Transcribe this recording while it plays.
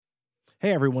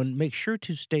Hey everyone, make sure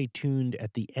to stay tuned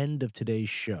at the end of today's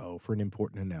show for an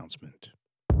important announcement.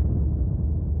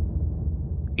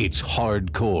 It's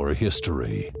hardcore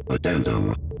history.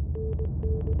 Addendum.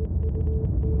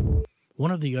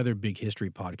 One of the other big history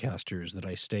podcasters that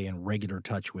I stay in regular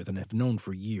touch with and have known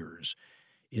for years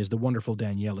is the wonderful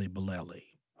Daniele Bolelli,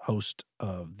 host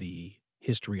of the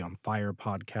History on Fire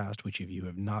podcast, which if you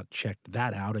have not checked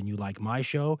that out and you like my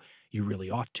show, you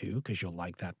really ought to, because you'll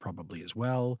like that probably as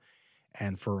well.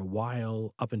 And for a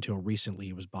while, up until recently,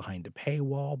 it was behind a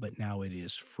paywall, but now it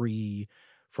is free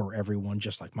for everyone,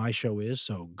 just like my show is.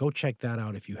 So go check that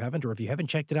out if you haven't, or if you haven't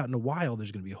checked it out in a while,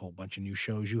 there's going to be a whole bunch of new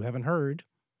shows you haven't heard.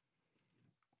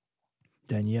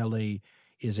 Daniele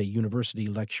is a university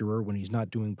lecturer. When he's not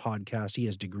doing podcasts, he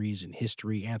has degrees in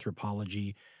history,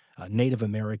 anthropology, Native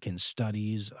American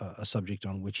studies, a subject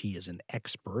on which he is an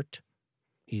expert.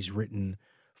 He's written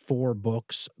 4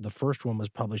 books. The first one was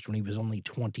published when he was only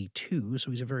 22, so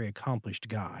he's a very accomplished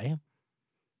guy.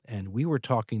 And we were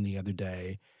talking the other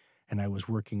day, and I was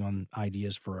working on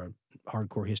ideas for a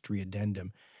hardcore history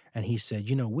addendum, and he said,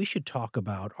 we should talk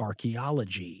about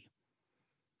archaeology.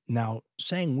 Now,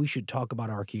 saying we should talk about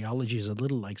archaeology is a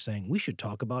little like saying we should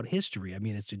talk about history. I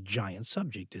mean, it's a giant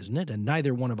subject, isn't it? And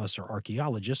neither one of us are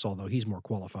archaeologists, although he's more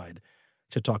qualified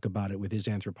to talk about it with his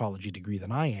anthropology degree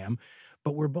than I am.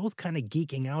 But we're both kind of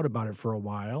geeking out about it for a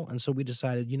while. And so we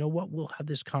decided, you know what, we'll have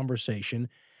this conversation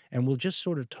and we'll just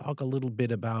sort of talk a little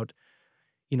bit about,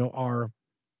 our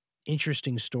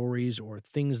interesting stories or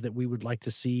things that we would like to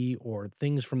see or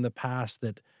things from the past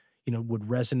that, would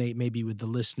resonate maybe with the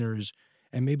listeners,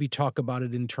 and maybe talk about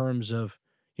it in terms of,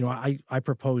 I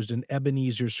proposed an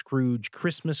Ebenezer Scrooge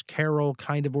Christmas Carol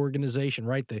kind of organization,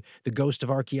 right? The ghost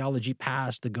of archaeology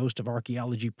past, the ghost of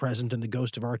archaeology present, and the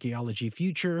ghost of archaeology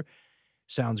future.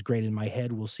 Sounds great in my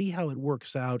head. We'll see how it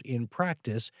works out in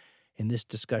practice in this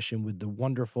discussion with the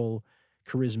wonderful,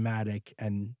 charismatic,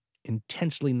 and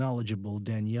intensely knowledgeable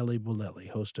Daniele Bolelli,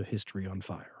 host of History on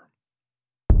Fire.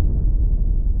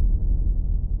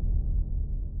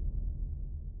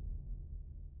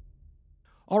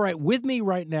 All right, with me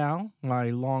right now, my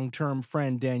long-term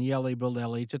friend Daniele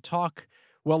Bolelli to talk,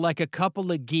 well, like a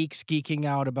couple of geeks geeking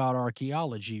out about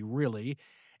archaeology, really.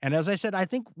 And as I said, I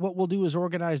think what we'll do is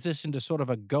organize this into sort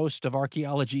of a ghost of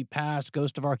archaeology past,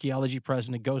 ghost of archaeology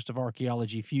present, and ghost of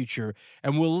archaeology future.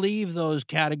 And we'll leave those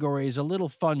categories a little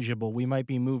fungible. We might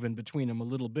be moving between them a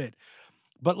little bit.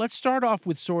 But let's start off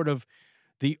with sort of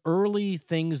the early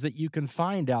things that you can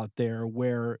find out there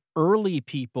where early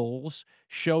peoples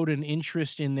showed an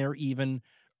interest in their even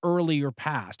earlier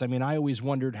past. I mean, I always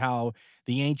wondered how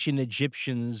the ancient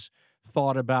Egyptians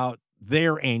thought about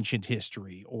their ancient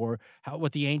history, or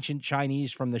what the ancient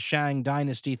Chinese from the Shang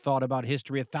dynasty thought about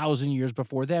history 1,000 years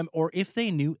before them, or if they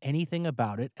knew anything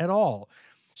about it at all.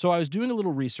 So I was doing a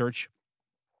little research,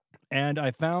 and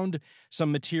I found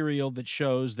some material that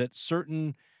shows that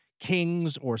certain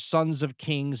kings or sons of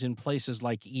kings in places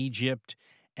like Egypt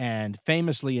and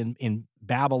famously in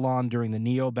Babylon during the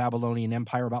Neo-Babylonian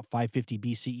Empire about 550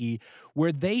 BCE,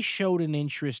 where they showed an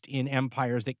interest in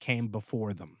empires that came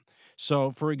before them.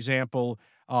 So, for example,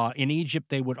 in Egypt,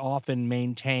 they would often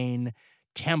maintain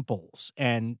temples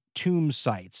and tomb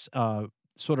sites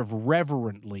sort of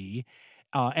reverently.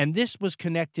 And this was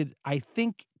connected, I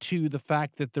think, to the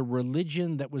fact that the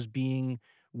religion that was being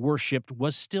worshipped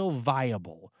was still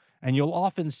viable. And you'll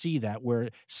often see that where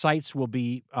sites will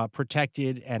be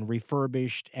protected and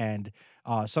refurbished, and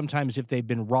sometimes if they've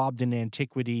been robbed in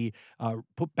antiquity,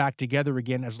 put back together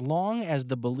again, as long as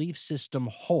the belief system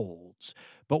holds.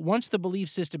 But once the belief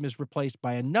system is replaced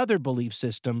by another belief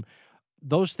system,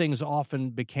 those things often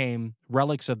became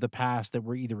relics of the past that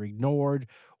were either ignored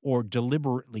or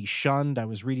deliberately shunned. I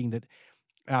was reading that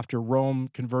after Rome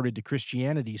converted to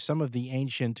Christianity, some of the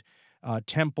ancient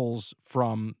temples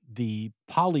from the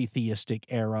polytheistic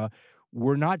era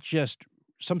were not just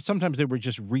sometimes they were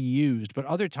just reused, but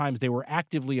other times they were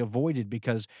actively avoided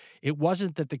because it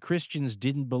wasn't that the Christians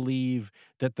didn't believe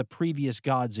that the previous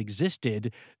gods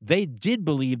existed. They did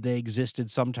believe they existed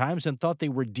sometimes and thought they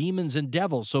were demons and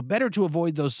devils. So better to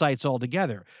avoid those sites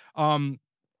altogether.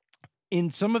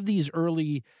 In some of these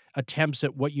early attempts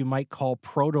at what you might call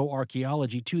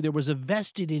proto-archaeology, too, there was a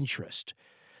vested interest.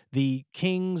 The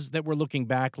kings that were looking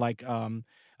back, like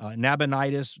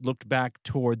Nabonidus, looked back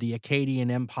toward the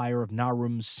Akkadian Empire of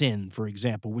Naram Sin, for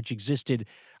example, which existed,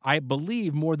 I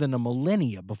believe, more than a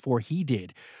millennia before he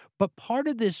did. But part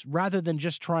of this, rather than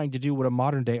just trying to do what a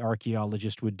modern-day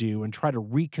archaeologist would do and try to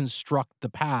reconstruct the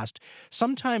past,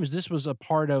 sometimes this was a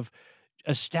part of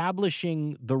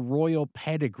establishing the royal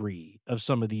pedigree of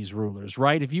some of these rulers,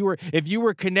 right? If you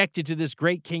were connected to this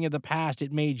great king of the past,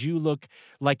 it made you look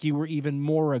like you were even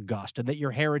more august and that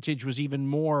your heritage was even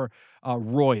more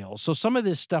royal. So some of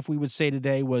this stuff we would say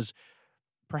today was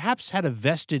perhaps had a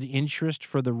vested interest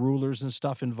for the rulers and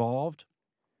stuff involved.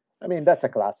 I mean, that's a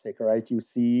classic, right? You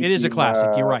see It is a classic.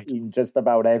 You're right. in just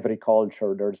about every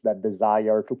culture, there's that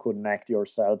desire to connect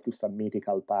yourself to some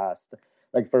mythical past.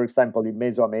 Like, for example, in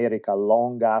Mesoamerica,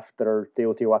 long after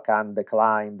Teotihuacan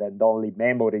declined and only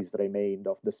memories remained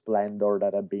of the splendor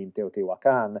that had been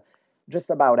Teotihuacan,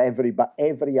 just about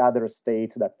every other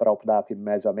state that propped up in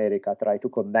Mesoamerica tried to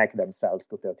connect themselves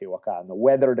to Teotihuacan,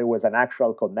 whether there was an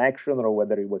actual connection or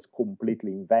whether it was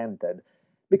completely invented,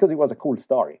 because it was a cool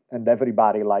story, and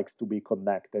everybody likes to be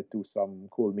connected to some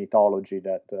cool mythology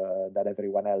that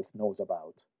everyone else knows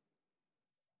about.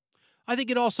 I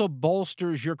think it also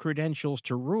bolsters your credentials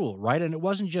to rule, right? And it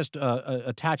wasn't just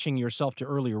attaching yourself to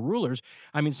earlier rulers.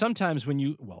 I mean, oftentimes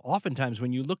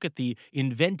when you look at the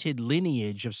invented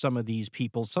lineage of some of these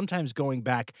people, sometimes going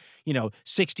back,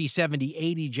 60, 70,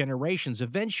 80 generations,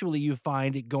 eventually you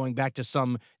find it going back to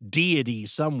some deity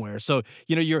somewhere. So,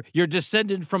 you're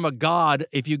descended from a god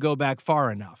if you go back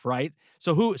far enough, right?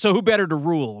 So who better to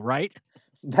rule, right?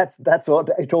 That's what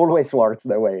it always works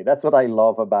that way. That's what I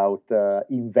love about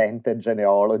invented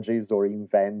genealogies or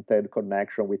invented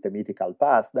connection with the mythical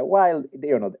past. That while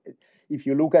if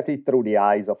you look at it through the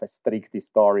eyes of a strict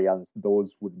historians,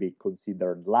 those would be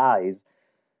considered lies.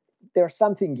 There's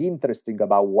something interesting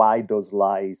about why those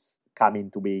lies come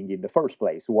into being in the first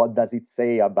place. What does it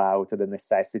say about the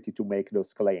necessity to make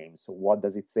those claims? What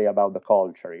does it say about the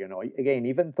culture? Again,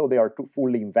 even though they are too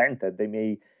fully invented, they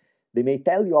may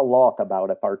tell you a lot about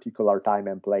a particular time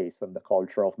and place and the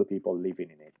culture of the people living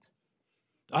in it.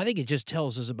 I think it just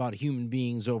tells us about human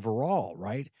beings overall,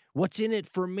 right? What's in it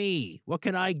for me? What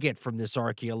can I get from this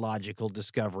archaeological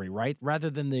discovery, right? Rather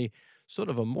than the sort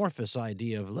of amorphous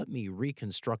idea of let me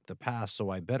reconstruct the past so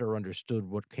I better understood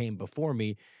what came before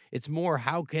me. It's more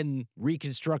how can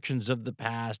reconstructions of the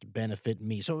past benefit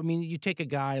me? So, I mean, you take a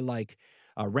guy like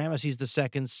Ramesses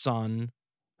II's son,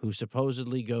 who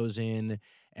supposedly goes in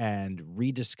and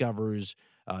rediscovers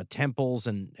temples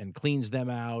and cleans them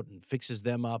out and fixes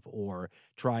them up, or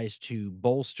tries to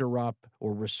bolster up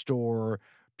or restore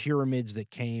pyramids that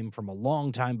came from a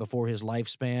long time before his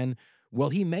lifespan. Well,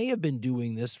 he may have been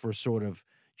doing this for sort of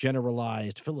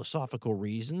generalized philosophical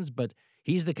reasons, but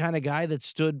he's the kind of guy that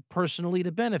stood personally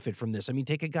to benefit from this. I mean,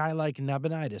 take a guy like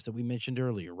Nabonidus that we mentioned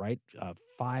earlier, right?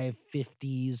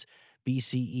 550s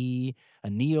BCE, a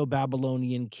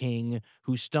Neo-Babylonian king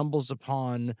who stumbles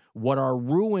upon what are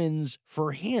ruins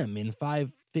for him in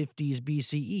 550s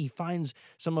BCE, finds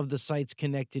some of the sites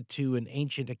connected to an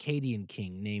ancient Akkadian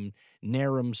king named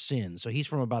Naram Sin. So he's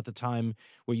from about the time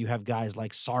where you have guys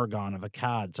like Sargon of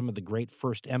Akkad, some of the great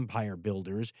first empire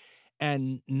builders.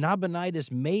 And Nabonidus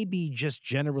may be just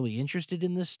generally interested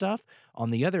in this stuff.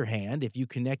 On the other hand, if you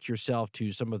connect yourself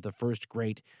to some of the first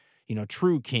great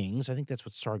true kings, I think that's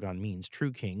what Sargon means,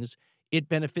 true kings, it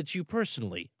benefits you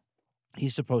personally.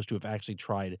 He's supposed to have actually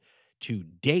tried to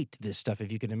date this stuff.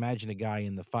 If you can imagine a guy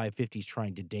in the 550s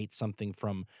trying to date something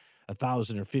from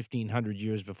 1,000 or 1,500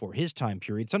 years before his time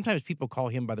period. Sometimes people call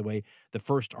him, by the way, the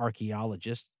first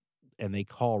archaeologist, and they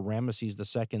call Ramesses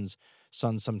II's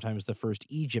son sometimes the first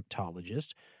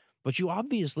Egyptologist. But you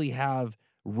obviously have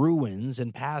ruins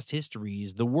and past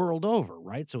histories the world over,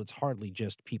 right? So it's hardly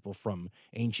just people from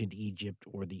ancient Egypt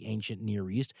or the ancient Near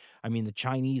East. I mean, the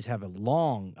Chinese have a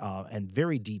long and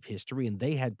very deep history, and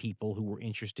they had people who were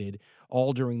interested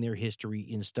all during their history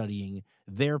in studying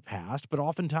their past, but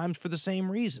oftentimes for the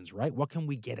same reasons, right? What can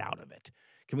we get out of it?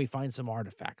 Can we find some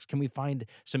artifacts? Can we find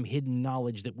some hidden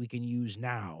knowledge that we can use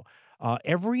now?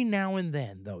 Every now and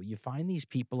then, though, you find these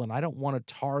people, and I don't want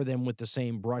to tar them with the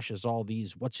same brush as all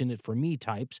these what's in it for me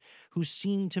types, who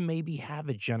seem to maybe have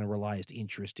a generalized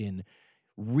interest in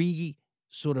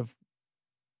sort of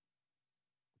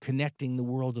connecting the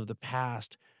world of the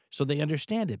past so they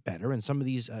understand it better. And some of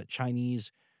these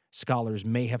Chinese scholars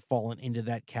may have fallen into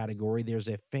that category. There's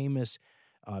a famous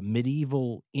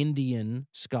medieval Indian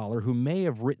scholar who may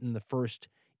have written the first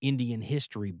Indian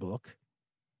history book,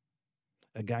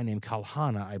 a guy named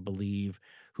Kalhana, I believe,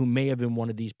 who may have been one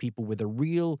of these people with a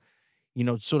real,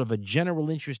 sort of a general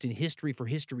interest in history for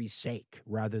history's sake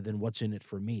rather than what's in it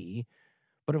for me.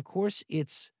 But of course,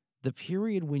 it's the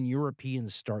period when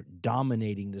Europeans start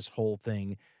dominating this whole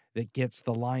thing that gets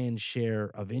the lion's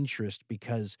share of interest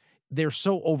because they're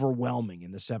so overwhelming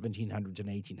in the 1700s and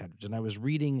 1800s. And I was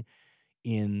reading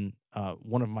in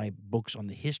one of my books on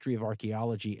the history of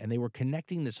archaeology, and they were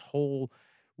connecting this whole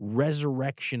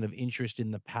resurrection of interest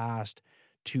in the past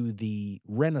to the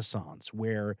Renaissance,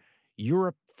 where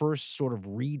Europe first sort of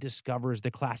rediscovers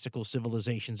the classical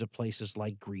civilizations of places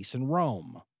like Greece and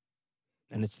Rome.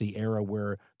 And it's the era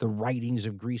where the writings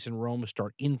of Greece and Rome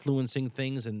start influencing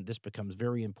things, and this becomes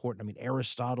very important. I mean,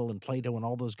 Aristotle and Plato and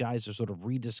all those guys are sort of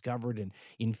rediscovered and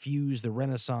infuse the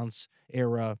Renaissance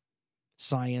era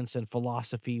science and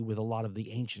philosophy with a lot of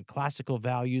the ancient classical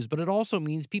values. But it also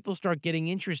means people start getting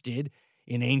interested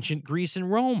in ancient Greece and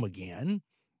Rome again.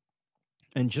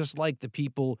 And just like the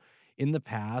people in the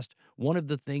past, one of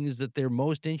the things that they're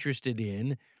most interested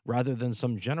in, rather than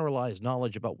some generalized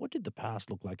knowledge about what did the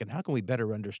past look like and how can we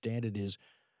better understand it, is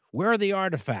where are the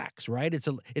artifacts, right? It's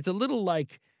a little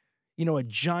like, a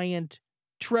giant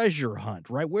treasure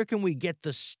hunt, right? Where can we get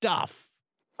the stuff?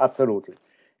 Absolutely.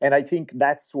 And I think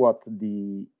that's what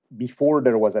before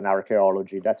there was an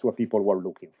archaeology, that's what people were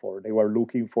looking for. They were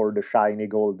looking for the shiny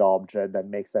gold object that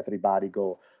makes everybody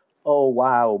go, oh,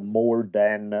 wow, more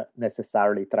than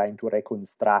necessarily trying to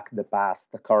reconstruct the past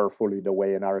carefully the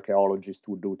way an archaeologist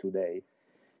would do today.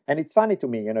 And it's funny to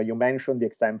me, you mentioned the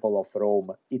example of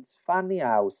Rome. It's funny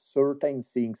how certain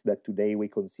things that today we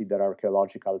consider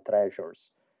archaeological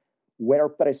treasures were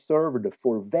preserved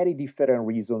for very different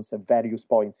reasons at various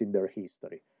points in their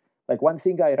history. Like one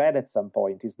thing I read at some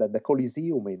point is that the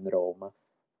Colosseum in Rome,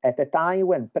 at a time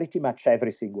when pretty much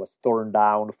everything was torn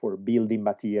down for building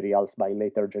materials by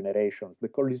later generations, the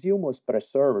Colosseum was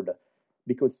preserved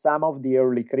because some of the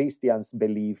early Christians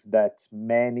believed that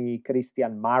many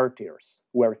Christian martyrs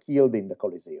were killed in the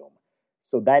Colosseum.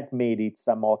 So that made it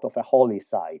somewhat of a holy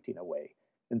site in a way.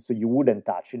 And so you wouldn't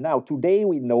touch it. Now, today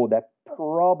we know that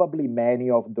probably many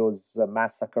of those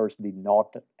massacres did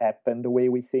not happen the way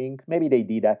we think. Maybe they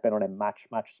did happen on a much,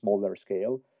 much smaller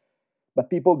scale. But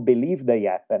people believe they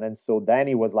happen. And so then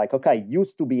it was like, okay, it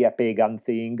used to be a pagan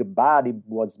thing, but it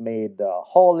was made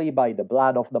holy by the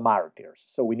blood of the martyrs.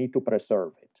 So we need to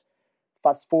preserve it.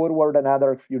 Fast forward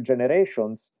another few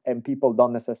generations, and people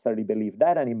don't necessarily believe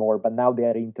that anymore, but now they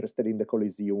are interested in the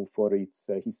Colosseum for its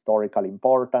historical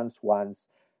importance once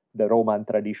the Roman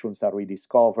traditions are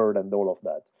rediscovered and all of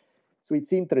that. So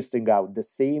it's interesting how the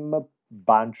same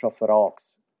bunch of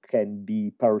rocks can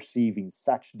be perceived in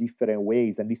such different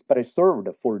ways and is preserved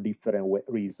for different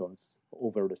reasons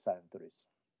over the centuries.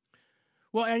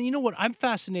 Well, and you know what? I'm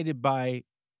fascinated by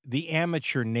the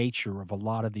amateur nature of a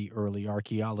lot of the early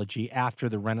archaeology after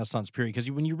the Renaissance period.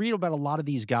 Because when you read about a lot of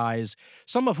these guys,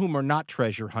 some of whom are not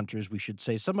treasure hunters, we should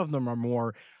say, some of them are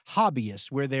more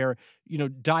hobbyists, where they're,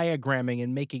 diagramming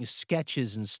and making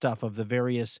sketches and stuff of the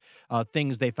various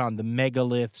things they found, the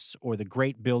megaliths or the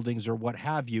great buildings or what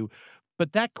have you.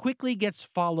 But that quickly gets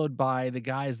followed by the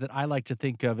guys that I like to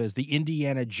think of as the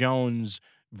Indiana Jones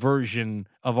version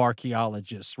of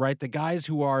archaeologists, right? The guys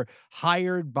who are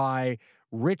hired by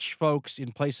rich folks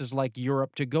in places like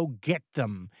Europe to go get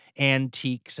them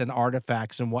antiques and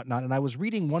artifacts and whatnot. And I was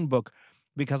reading one book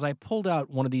because I pulled out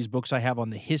one of these books I have on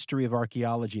the history of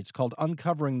archaeology. It's called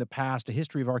Uncovering the Past, A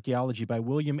History of Archaeology by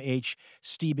William H.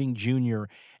 Steebing Jr.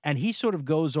 And he sort of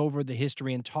goes over the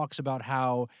history and talks about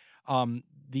how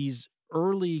these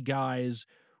early guys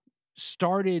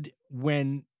started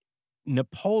when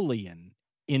Napoleon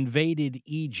invaded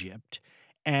Egypt.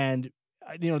 And,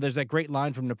 there's that great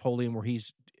line from Napoleon where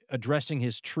he's addressing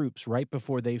his troops right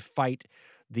before they fight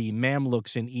the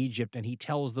Mamluks in Egypt. And he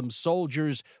tells them,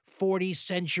 soldiers, 40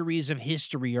 centuries of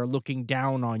history are looking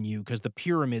down on you because the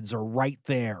pyramids are right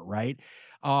there, right?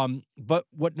 But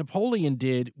what Napoleon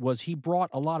did was he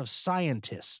brought a lot of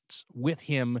scientists with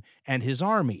him and his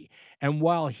army. And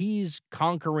while he's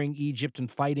conquering Egypt and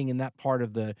fighting in that part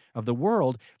of the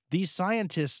world, these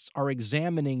scientists are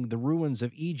examining the ruins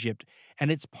of Egypt,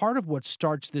 and it's part of what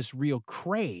starts this real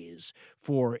craze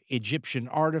for Egyptian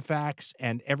artifacts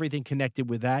and everything connected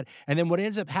with that. And then what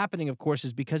ends up happening, of course,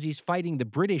 is because he's fighting the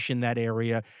British in that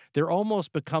area, there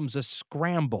almost becomes a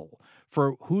scramble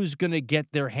for who's going to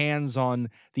get their hands on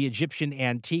the Egyptian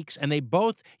antiques. And they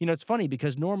both, it's funny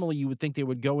because normally you would think they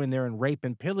would go in there and rape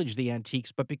and pillage the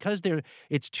antiques, but because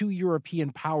it's two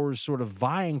European powers sort of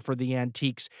vying for the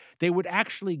antiques, they would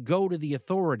actually go to the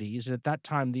authorities. And at that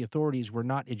time, the authorities were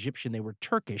not Egyptian, they were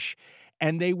Turkish.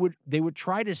 And they would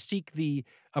try to seek the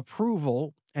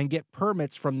approval and get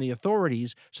permits from the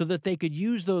authorities so that they could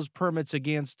use those permits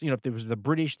against, if there was the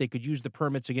British, they could use the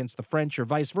permits against the French or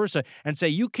vice versa and say,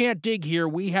 you can't dig here.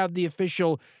 We have the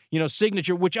official,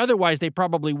 signature, which otherwise they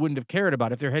probably wouldn't have cared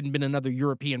about if there hadn't been another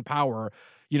European power,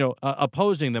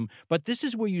 opposing them. But this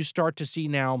is where you start to see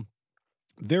now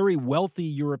very wealthy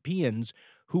Europeans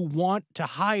who want to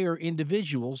hire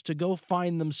individuals to go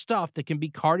find them stuff that can be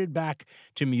carted back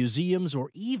to museums or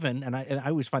even, and I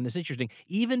always find this interesting,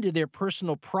 even to their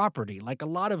personal property. Like a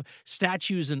lot of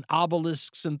statues and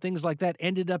obelisks and things like that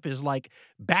ended up as like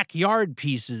backyard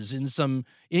pieces in some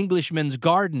Englishman's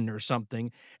garden or something.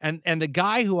 And the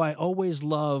guy who I always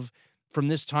love from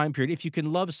this time period, if you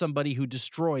can love somebody who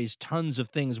destroys tons of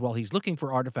things while he's looking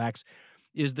for artifacts,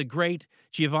 is the great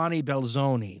Giovanni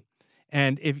Belzoni.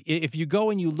 And if you go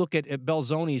and you look at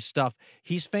Belzoni's stuff,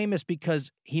 he's famous because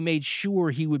he made sure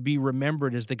he would be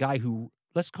remembered as the guy who,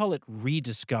 let's call it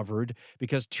rediscovered,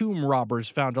 because tomb robbers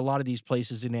found a lot of these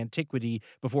places in antiquity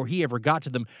before he ever got to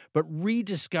them, but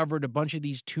rediscovered a bunch of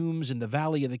these tombs in the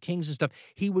Valley of the Kings and stuff.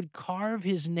 He would carve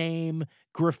his name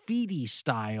graffiti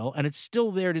style, and it's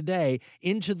still there today,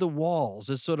 into the walls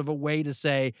as sort of a way to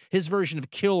say his version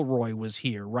of Kilroy was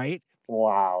here, right?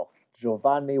 Wow.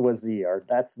 Giovanni was here.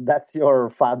 That's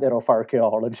your father of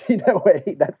archaeology in a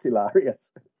way. That's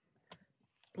hilarious.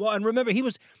 Well, and remember, he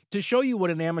was, to show you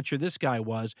what an amateur this guy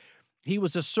was, he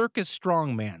was a circus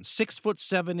strongman,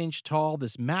 6'7" tall,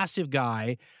 this massive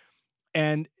guy.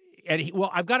 And he,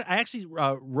 well, I actually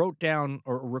wrote down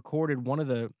or recorded one of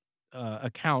the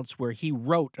accounts where he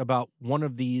wrote about one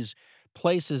of these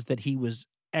places that he was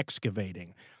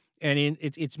excavating. And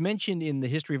it's mentioned in the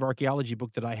History of Archaeology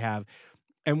book that I have.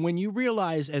 And when you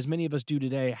realize, as many of us do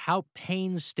today, how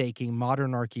painstaking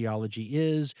modern archaeology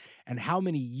is and how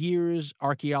many years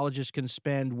archaeologists can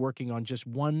spend working on just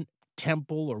one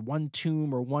temple or one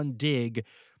tomb or one dig,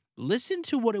 listen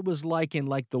to what it was like in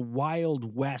like the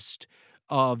Wild West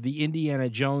of the Indiana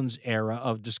Jones era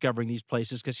of discovering these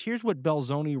places. Because here's what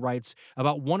Belzoni writes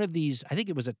about one of these, I think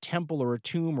it was a temple or a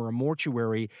tomb or a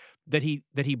mortuary that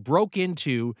he broke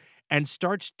into, and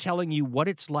starts telling you what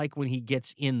it's like when he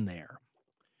gets in there.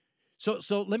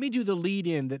 So let me do the lead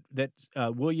in that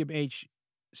William H.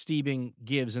 Steebing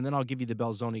gives, and then I'll give you the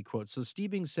Belzoni quote. So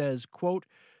Steebing says, quote,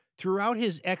 "Throughout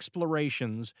his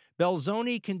explorations,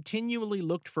 Belzoni continually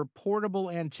looked for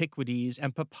portable antiquities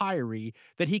and papyri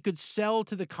that he could sell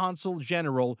to the consul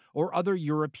general or other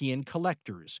European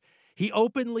collectors. He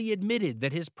openly admitted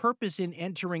that his purpose in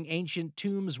entering ancient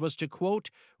tombs was to, quote,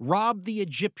 rob the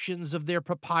Egyptians of their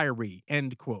papyri,"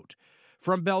 end quote.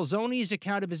 From Belzoni's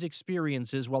account of his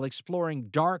experiences while exploring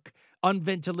dark,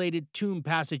 unventilated tomb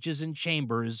passages and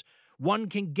chambers, one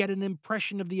can get an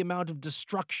impression of the amount of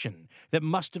destruction that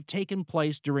must have taken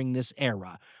place during this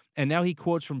era. And now he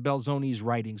quotes from Belzoni's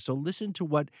writings. So listen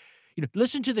to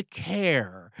listen to the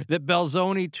care that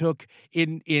Belzoni took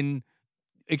in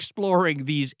exploring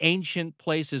these ancient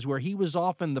places where he was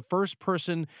often the first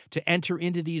person to enter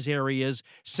into these areas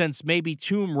since maybe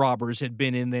tomb robbers had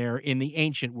been in there in the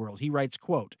ancient world. He writes,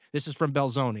 quote, this is from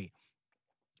Belzoni,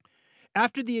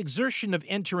 "After the exertion of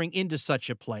entering into such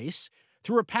a place,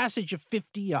 through a passage of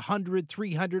 50, 100,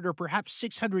 300, or perhaps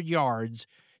 600 yards,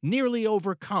 nearly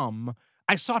overcome,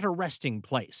 I sought a resting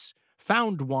place,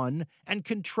 found one, and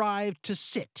contrived to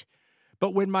sit.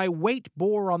 But when my weight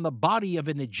bore on the body of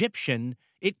an Egyptian,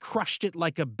 it crushed it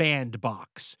like a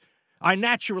bandbox. I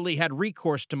naturally had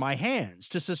recourse to my hands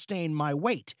to sustain my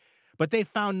weight, but they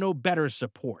found no better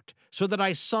support, so that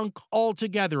I sunk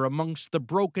altogether amongst the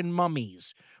broken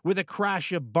mummies, with a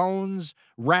crash of bones,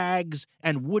 rags,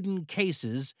 and wooden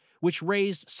cases, which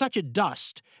raised such a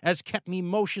dust as kept me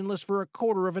motionless for a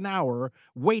quarter of an hour,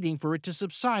 waiting for it to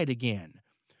subside again.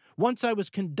 Once I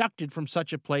was conducted from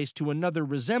such a place to another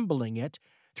resembling it,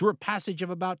 through a passage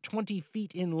of about 20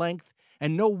 feet in length,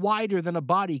 and no wider than a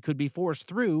body could be forced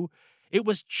through. It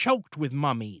was choked with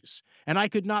mummies, and I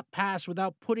could not pass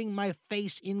without putting my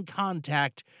face in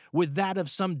contact with that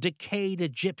of some decayed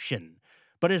Egyptian.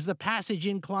 But as the passage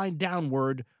inclined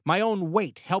downward, my own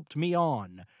weight helped me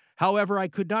on. However, I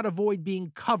could not avoid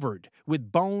being covered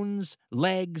with bones,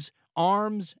 legs,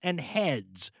 arms, and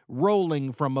heads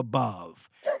rolling from above,"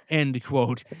 end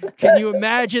quote. Can you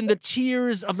imagine the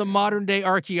tears of the modern-day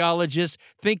archaeologists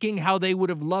thinking how they would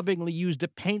have lovingly used a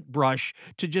paintbrush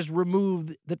to just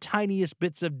remove the tiniest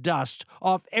bits of dust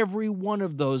off every one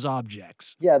of those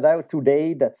objects? Yeah, now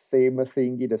today, that same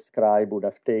thing he described would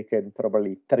have taken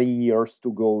probably 3 years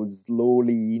to go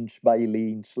slowly, inch by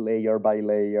inch, layer by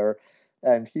layer.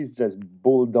 And he's just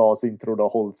bulldozing through the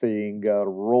whole thing,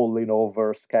 rolling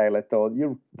over skeleton.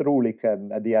 You truly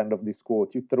can, at the end of this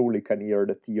quote, you truly can hear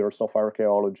the tears of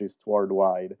archaeologists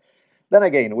worldwide. Then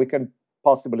again, we can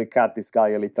possibly cut this guy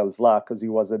a little slack because he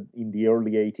was in the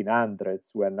early 1800s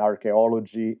when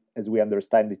archaeology, as we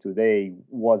understand it today,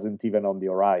 wasn't even on the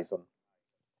horizon.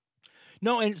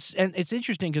 No, and it's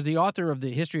interesting because the author of the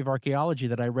History of Archaeology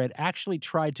that I read actually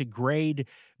tried to grade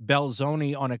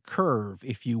Belzoni on a curve,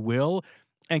 if you will.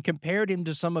 and compared him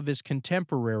to some of his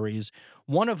contemporaries,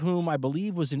 one of whom I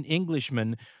believe was an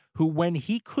Englishman who, when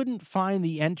he couldn't find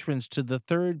the entrance to the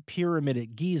third pyramid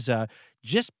at Giza,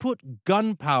 just put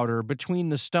gunpowder between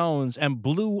the stones and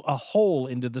blew a hole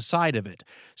into the side of it.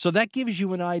 So that gives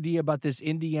you an idea about this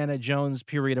Indiana Jones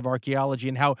period of archaeology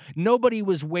and how nobody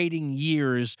was waiting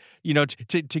years,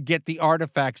 to get the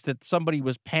artifacts that somebody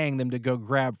was paying them to go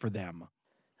grab for them.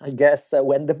 I guess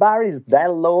when the bar is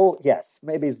that low, yes,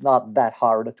 maybe it's not that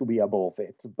hard to be above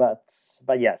it.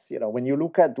 But yes, when you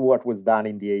look at what was done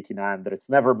in the 1800s,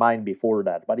 never mind before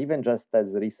that, but even just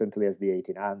as recently as the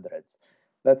 1800s,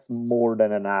 that's more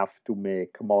than enough to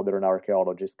make modern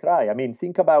archaeologists cry. I mean,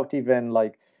 think about even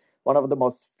like one of the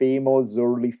most famous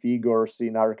early figures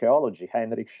in archaeology,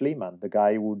 Heinrich Schliemann, the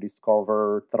guy who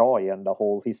discovered Troy and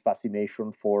his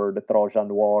fascination for the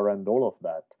Trojan War and all of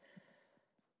that.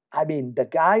 I mean, the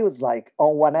guy was like,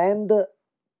 on one end,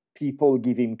 people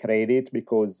give him credit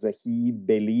because he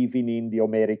believing in the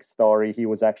Homeric story. He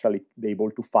was actually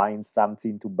able to find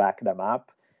something to back them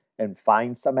up and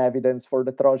find some evidence for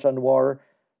the Trojan War.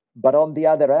 But on the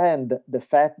other end, the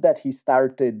fact that he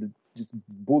started just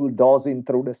bulldozing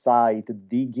through the site,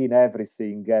 digging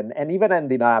everything, and even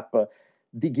ending up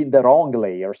digging the wrong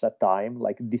layers at times,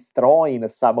 like destroying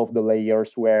some of the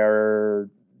layers where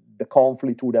the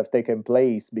conflict would have taken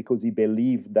place because he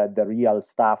believed that the real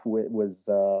stuff was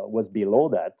below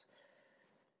that.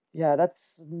 Yeah,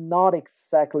 that's not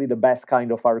exactly the best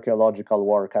kind of archaeological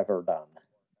work ever done.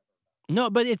 No,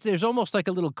 but there's almost like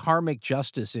a little karmic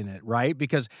justice in it, right?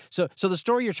 Because so the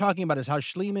story you're talking about is how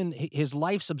Schliemann, his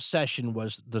life's obsession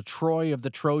was the Troy of the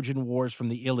Trojan Wars from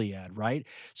the Iliad, right?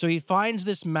 So he finds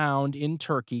this mound in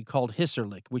Turkey called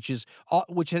Hisarlik, which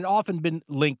had often been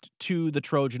linked to the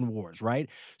Trojan Wars, right?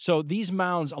 So these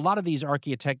mounds, a lot of these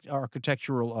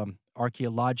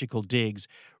archaeological digs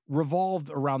revolved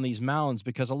around these mounds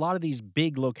because a lot of these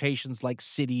big locations like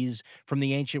cities from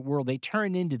the ancient world, they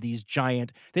turn into these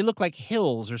they look like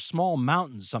hills or small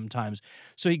mountains sometimes.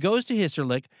 So he goes to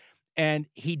Hisarlik, and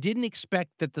he didn't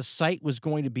expect that the site was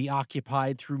going to be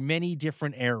occupied through many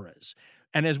different eras.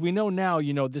 And as we know now,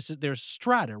 there's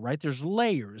strata, right? There's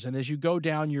layers. And as you go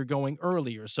down, you're going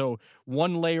earlier. So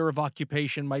one layer of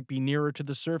occupation might be nearer to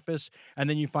the surface, and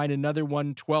then you find another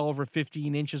one 12 or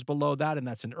 15 inches below that, and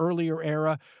that's an earlier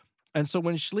era. And so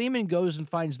when Schliemann goes and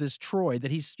finds this Troy,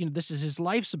 that this is his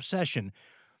life's obsession,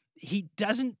 he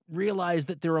doesn't realize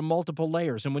that there are multiple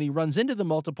layers. And when he runs into the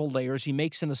multiple layers, he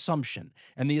makes an assumption.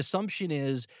 And the assumption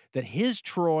is that his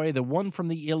Troy, the one from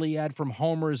the Iliad, from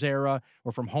Homer's era,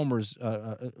 or from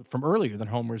earlier than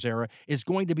Homer's era, is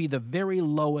going to be the very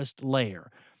lowest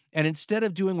layer. And instead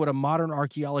of doing what a modern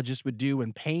archaeologist would do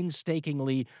and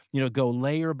painstakingly, go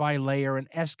layer by layer and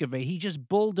excavate, he just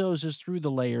bulldozes through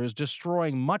the layers,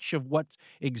 destroying much of what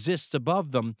exists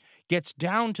above them, gets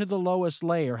down to the lowest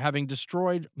layer, having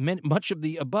destroyed much of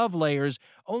the above layers,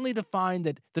 only to find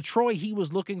that the Troy he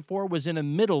was looking for was in a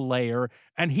middle layer,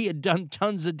 and he had done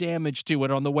tons of damage to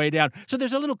it on the way down. So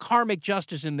there's a little karmic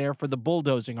justice in there for the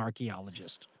bulldozing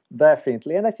archaeologist.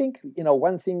 Definitely. And I think,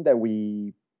 one thing that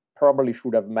we probably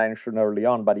should have mentioned early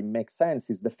on, but it makes sense,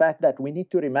 is the fact that we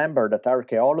need to remember that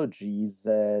archaeology is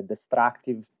the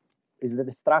destructive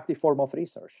form of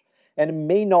research. And it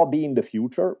may not be in the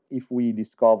future if we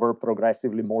discover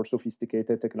progressively more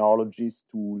sophisticated technologies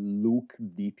to look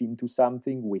deep into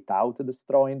something without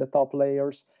destroying the top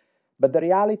layers. But the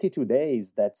reality today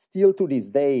is that still to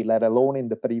this day, let alone in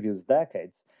the previous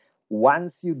decades,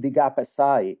 once you dig up a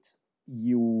site,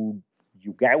 you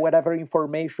get whatever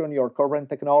information your current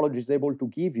technology is able to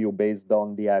give you based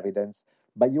on the evidence,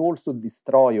 but you also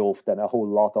destroy often a whole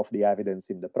lot of the evidence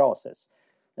in the process.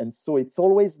 And so it's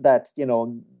always that,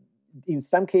 in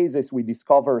some cases we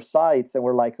discover sites and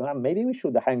we're like, maybe we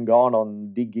should hang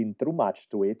on digging too much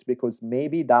to it, because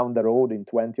maybe down the road in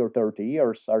 20 or 30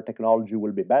 years, our technology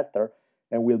will be better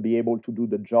and we'll be able to do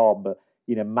the job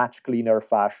in a much cleaner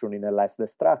fashion, in a less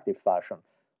destructive fashion.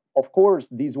 Of course,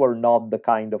 these were not the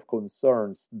kind of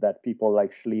concerns that people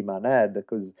like Schliemann had,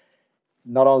 because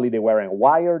not only they weren't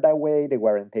wired that way, they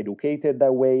weren't educated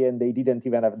that way, and they didn't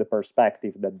even have the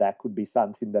perspective that could be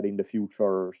something that in the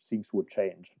future things would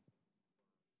change.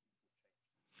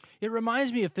 It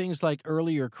reminds me of things like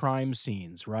earlier crime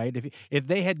scenes, right? If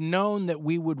they had known that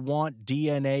we would want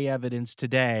DNA evidence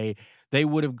today, they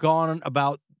would have gone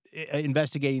about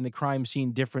investigating the crime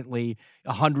scene differently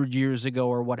 100 years ago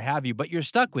or what have you. But you're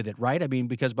stuck with it, right? I mean,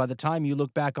 because by the time you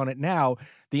look back on it now,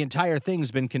 the entire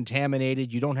thing's been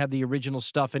contaminated. You don't have the original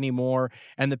stuff anymore.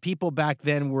 And the people back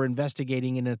then were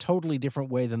investigating in a totally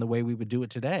different way than the way we would do it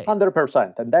today.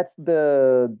 100%. And that's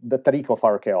the trick of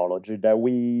archaeology, that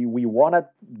we want to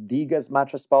dig as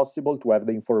much as possible to have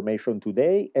the information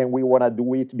today, and we want to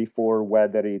do it before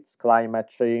whether it's climate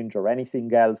change or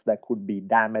anything else that could be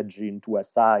damaging to a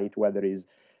site, whether it's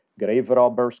grave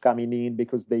robbers coming in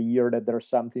because they hear that there's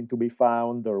something to be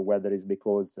found, or whether it's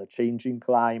because a changing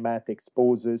climate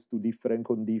exposes to different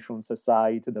conditions a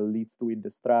site that leads to its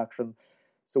destruction.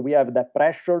 So we have that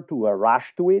pressure to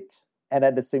rush to it, and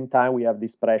at the same time we have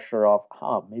this pressure of,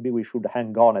 maybe we should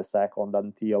hang on a second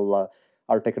until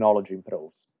our technology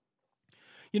improves.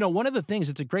 You know, one of the things,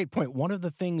 it's a great point, one of the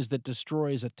things that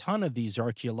destroys a ton of these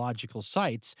archaeological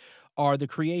sites are the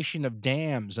creation of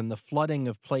dams and the flooding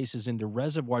of places into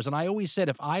reservoirs. And I always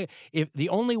said, if the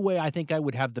only way I think I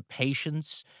would have the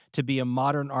patience to be a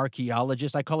modern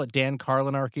archaeologist, I call it Dan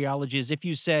Carlin archaeology, is if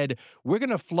you said, we're going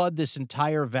to flood this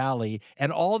entire valley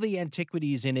and all the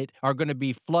antiquities in it are going to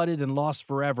be flooded and lost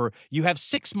forever. You have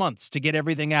 6 months to get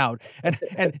everything out. And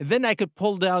then I could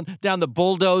pull down the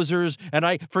bulldozers, and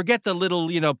I forget the little,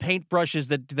 paintbrushes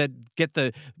that get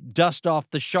the dust off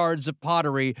the shards of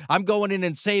pottery. I'm going in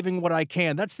and saving what I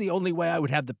can. That's the only way I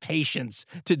would have the patience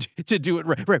to do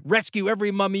it. Rescue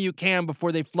every mummy you can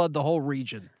before they flood the whole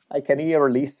region. I can hear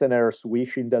listeners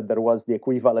wishing that there was the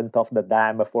equivalent of the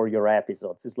dam for your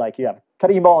episodes. It's like you have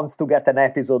 3 months to get an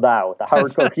episode out, a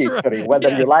hardcore history. Right.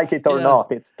 Whether you like it or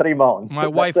not, it's 3 months. My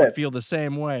wife would feel the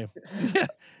same way.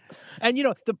 And,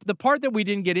 the part that we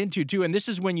didn't get into, too, and this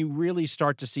is when you really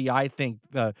start to see, I think,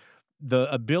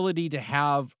 the ability to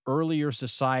have earlier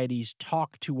societies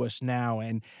talk to us now,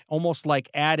 and almost like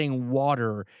adding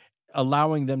water,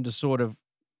 allowing them to sort of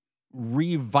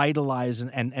revitalize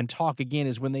and talk again,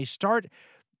 is when they start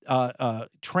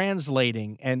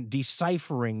translating and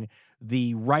deciphering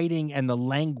the writing and the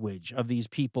language of these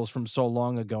peoples from so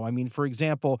long ago. I mean, for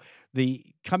example, the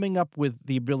coming up with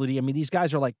the ability, these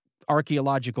guys are like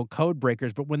archaeological code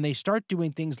breakers, but when they start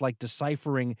doing things like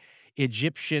deciphering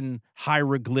Egyptian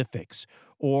hieroglyphics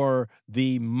or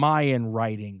the Mayan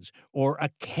writings or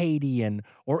Akkadian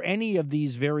or any of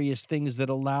these various things that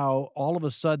allow all of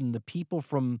a sudden the people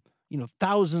from,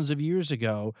 thousands of years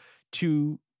ago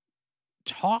to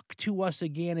talk to us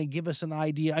again and give us an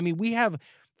idea. We have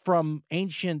from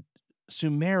ancient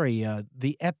Sumeria,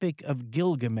 the Epic of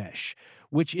Gilgamesh,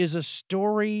 which is a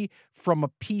story from a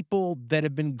people that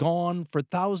have been gone for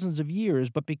thousands of years,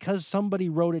 but because somebody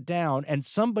wrote it down and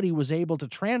somebody was able to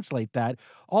translate that,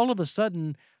 all of a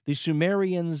sudden the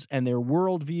Sumerians and their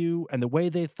worldview and the way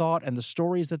they thought and the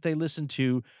stories that they listened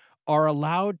to are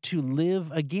allowed to live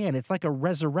again. It's like a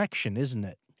resurrection, isn't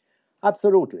it?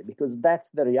 Absolutely, because that's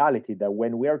the reality, that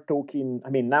when we are talking,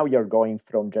 now you're going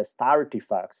from just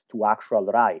artifacts to actual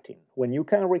writing. When you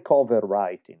can recover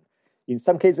writing, in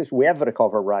some cases we have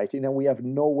recovered writing and we have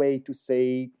no way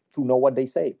to know what they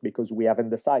say because we haven't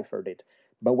deciphered it.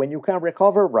 But when you can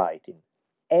recover writing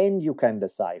and you can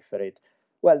decipher it,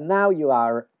 well, now you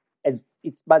are, it's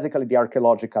basically the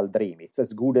archaeological dream. It's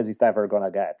as good as it's ever going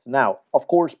to get. Now, of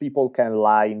course, people can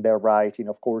lie in their writing.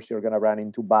 Of course, you're going to run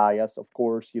into bias. Of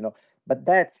course, but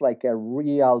that's like a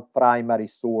real primary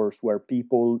source where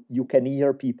you can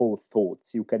hear people's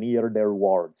thoughts. You can hear their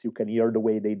words. You can hear the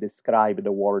way they describe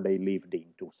the world they lived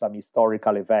into, some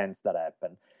historical events that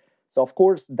happened. So, of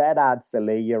course, that adds a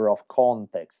layer of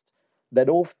context that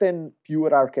often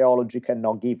pure archaeology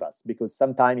cannot give us, because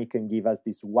sometimes it can give us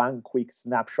this one quick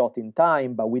snapshot in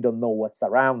time, but we don't know what's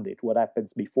around it, what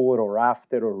happens before or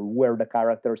after, or who are the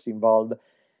characters involved.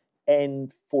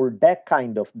 And for that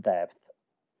kind of depth,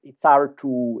 it's hard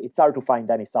to find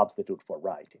any substitute for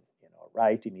writing.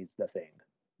 Writing is the thing.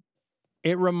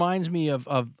 It reminds me of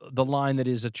the line that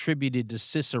is attributed to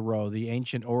Cicero, the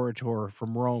ancient orator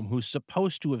from Rome, who's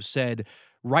supposed to have said,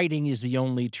 writing is the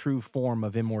only true form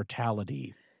of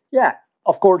immortality. Yeah,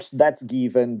 of course, that's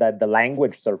given that the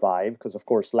language survived, because, of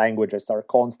course, languages are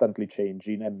constantly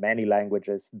changing and many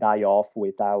languages die off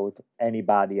without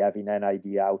anybody having an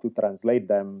idea how to translate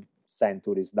them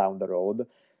centuries down the road.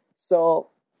 So,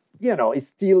 it's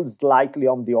still slightly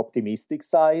on the optimistic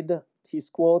side, his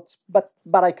quote, but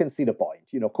I can see the point.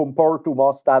 Compared to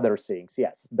most other things,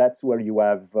 yes, that's where you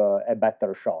have a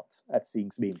better shot at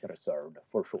things being preserved,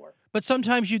 for sure. But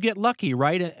sometimes you get lucky,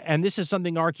 right? And this is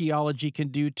something archaeology can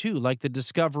do too, like the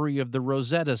discovery of the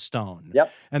Rosetta Stone.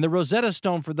 Yep. And the Rosetta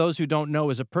Stone, for those who don't know,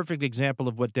 is a perfect example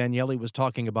of what Daniele was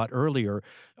talking about earlier,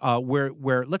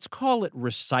 where let's call it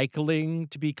recycling,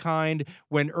 to be kind,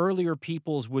 when earlier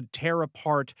peoples would tear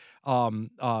apart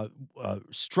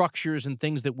structures and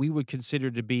things that we would consider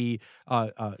considered to be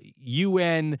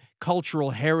UN cultural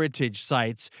heritage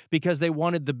sites because they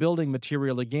wanted the building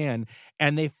material again.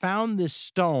 And they found this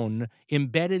stone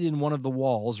embedded in one of the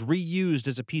walls, reused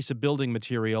as a piece of building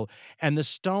material. And the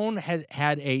stone had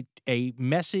a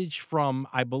message from,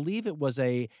 I believe it was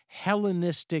a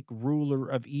Hellenistic ruler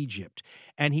of Egypt.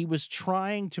 And he was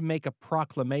trying to make a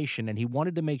proclamation, and he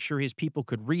wanted to make sure his people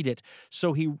could read it.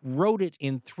 So he wrote it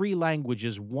in 3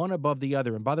 languages, one above the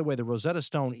other. And by the way, the Rosetta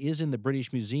Stone is in the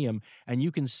British Museum, and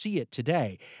you can see it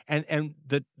today. And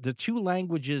the 2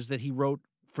 languages that he wrote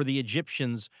for the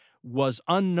Egyptians was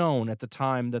unknown at the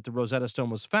time that the Rosetta Stone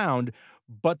was found,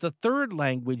 but the 3rd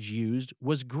language used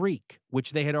was Greek,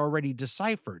 which they had already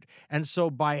deciphered. And so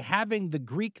by having the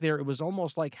Greek there, it was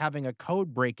almost like having a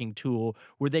code-breaking tool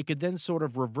where they could then sort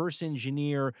of reverse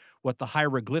engineer what the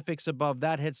hieroglyphics above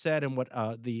that had said and what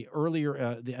the earlier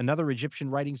another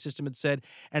Egyptian writing system had said.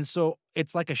 And so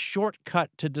it's like a shortcut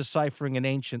to deciphering an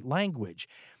ancient language.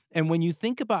 And when you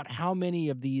think about how many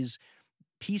of these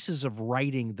pieces of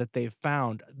writing that they've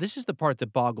found, this is the part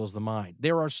that boggles the mind.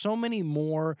 There are so many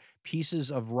more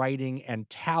pieces of writing and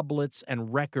tablets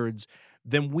and records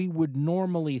than we would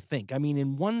normally think. I mean,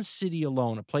 in one city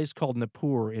alone, a place called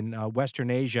Nippur in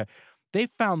Western Asia, they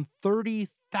found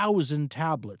 30,000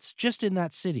 tablets just in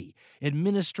that city.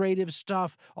 Administrative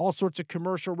stuff, all sorts of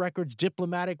commercial records,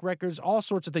 diplomatic records, all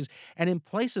sorts of things. And in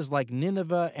places like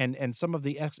Nineveh and some of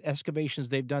the excavations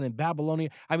they've done in Babylonia,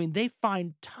 I mean, they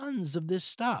find tons of this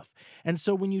stuff. And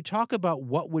so when you talk about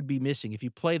what would be missing, if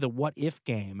you play the what if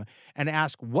game and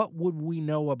ask what would we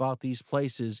know about these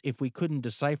places if we couldn't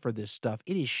decipher this stuff,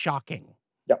 it is shocking.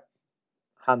 Yeah,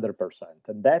 100%.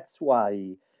 And that's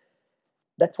why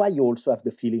you also have the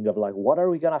feeling of like, what are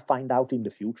we going to find out in the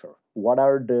future? What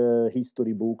are the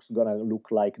history books going to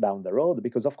look like down the road?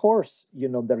 Because, of course,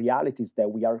 the reality is that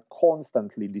we are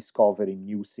constantly discovering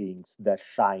new things that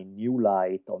shine new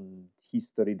light on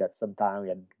history that sometimes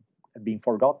had been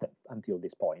forgotten until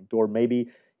this point. Or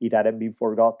maybe it hadn't been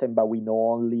forgotten, but we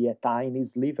know only a tiny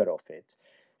sliver of it.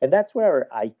 And that's where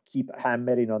I keep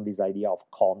hammering on this idea of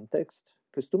context.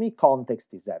 Because to me,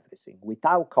 context is everything.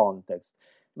 Without context,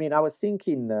 I mean, I was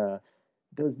thinking there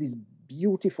was this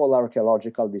beautiful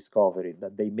archaeological discovery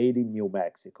that they made in New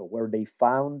Mexico, where they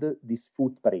found these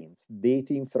footprints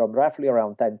dating from roughly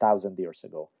around 10,000 years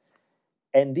ago.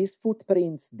 And these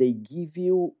footprints, they give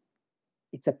you,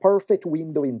 it's a perfect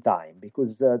window in time,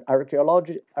 because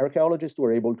archaeologists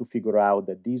were able to figure out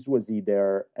that this was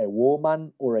either a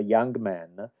woman or a young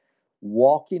man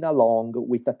walking along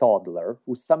with a toddler,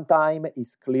 who sometimes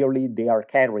is clearly they are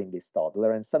carrying this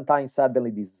toddler, and sometimes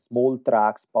suddenly these small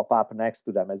tracks pop up next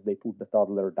to them as they put the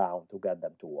toddler down to get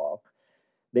them to walk.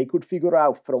 They could figure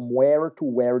out from where to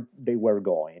where they were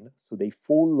going, so they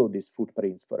followed these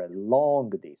footprints for a long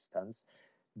distance.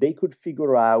 They could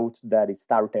figure out that it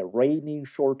started raining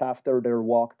short after their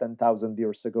walk 10,000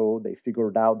 years ago. They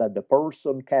figured out that the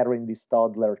person carrying this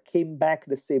toddler came back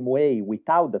the same way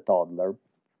without the toddler.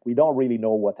 We don't really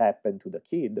know what happened to the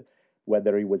kid,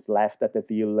 whether he was left at a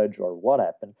village or what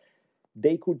happened.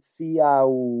 They could see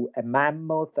how a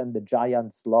mammoth and a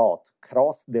giant sloth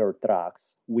crossed their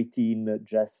tracks within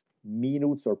just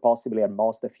minutes or possibly at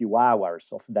most a few hours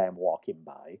of them walking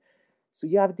by. So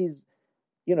you have this,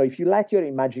 if you let your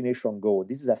imagination go,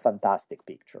 this is a fantastic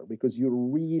picture, because you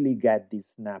really get this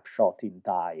snapshot in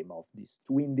time of these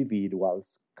 2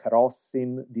 individuals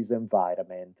crossing this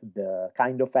environment, the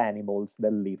kind of animals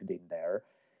that lived in there.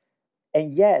 And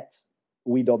yet,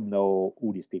 we don't know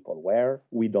who these people were.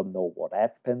 We don't know what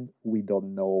happened. We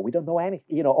don't know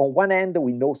anything. On one end,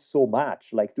 we know so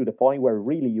much, like to the point where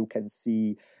really you can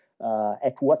see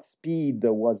at what speed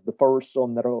was the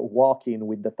person walking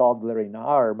with the toddler in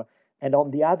arm. And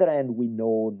on the other end, we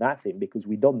know nothing because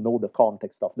we don't know the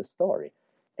context of the story.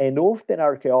 And often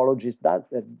archaeologists,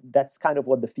 that's kind of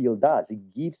what the field does.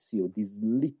 It gives you these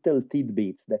little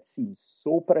tidbits that seem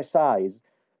so precise,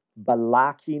 but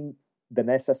lacking the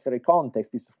necessary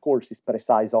context is, of course, is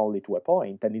precise only to a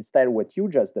point. And instead, what you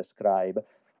just described,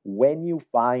 when you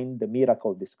find the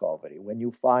miracle discovery, when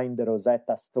you find the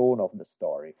Rosetta Stone of the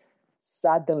story,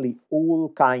 suddenly all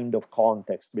kind of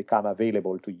context become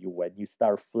available to you, and you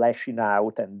start fleshing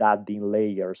out and adding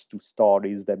layers to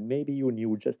stories that maybe you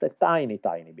knew just a tiny,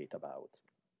 tiny bit about.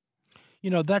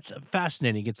 That's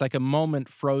fascinating. It's like a moment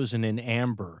frozen in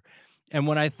amber. And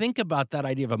when I think about that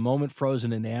idea of a moment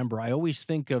frozen in amber, I always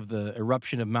think of the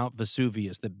eruption of Mount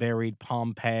Vesuvius that buried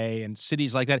Pompeii and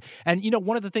cities like that. And,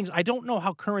 one of the things, I don't know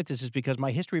how current this is because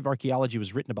my history of archaeology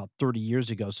was written about 30 years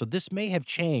ago, so this may have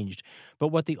changed. But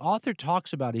what the author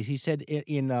talks about is, he said I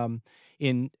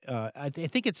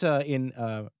think it's in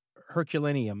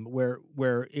Herculaneum,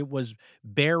 where it was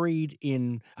buried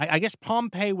in, I guess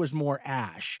Pompeii was more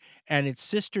ash, and its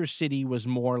sister city was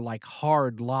more like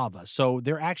hard lava. So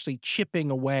they're actually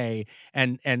chipping away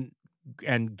and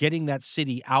getting that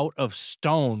city out of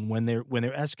stone when they're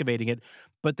excavating it.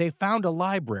 But they found a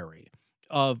library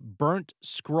of burnt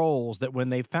scrolls that when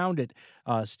they found it,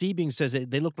 Steebing says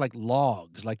they looked like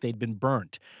logs, like they'd been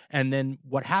burnt. And then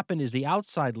what happened is the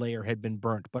outside layer had been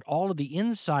burnt, but all of the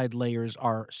inside layers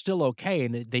are still okay,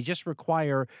 and they just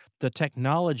require the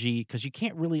technology, because you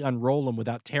can't really unroll them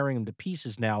without tearing them to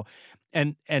pieces now.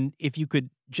 And if you could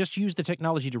just use the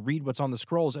technology to read what's on the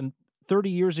scrolls, and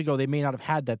 30 years ago, they may not have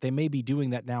had that. They may be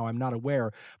doing that now. I'm not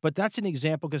aware. But that's an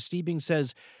example, because Steebing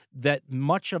says that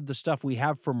much of the stuff we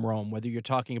have from Rome, whether you're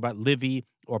talking about Livy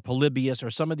or Polybius or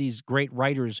some of these great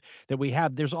writers that we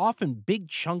have, there's often big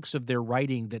chunks of their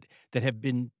writing that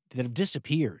have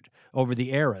disappeared over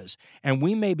the eras. And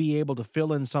we may be able to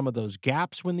fill in some of those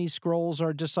gaps when these scrolls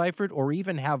are deciphered, or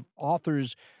even have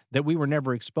authors that we were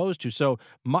never exposed to. So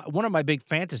one of my big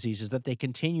fantasies is that they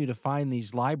continue to find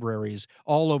these libraries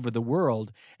all over the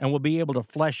world, and we'll be able to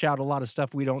flesh out a lot of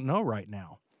stuff we don't know right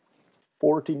now.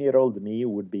 14-year-old me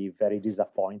would be very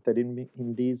disappointed in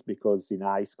this, because in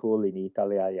high school in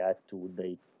Italy,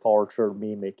 they tortured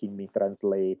me, making me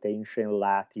translate ancient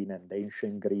Latin and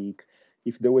ancient Greek.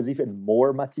 If there was even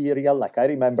more material, like I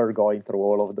remember going through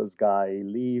all of those guys,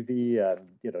 Livy, and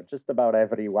just about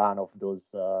every one of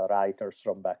those writers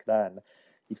from back then.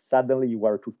 If suddenly you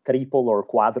were to triple or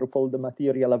quadruple the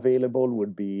material available,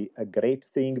 would be a great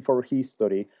thing for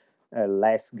history, a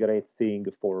less great thing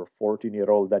for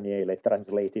 14-year-old Daniele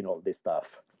translating all this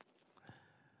stuff.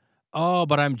 Oh,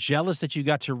 but I'm jealous that you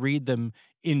got to read them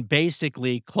in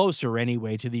basically closer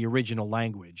anyway to the original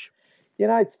language.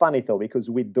 It's funny though,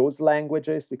 because with those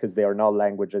languages, because they are not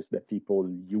languages that people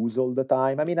use all the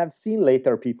time. I mean, I've seen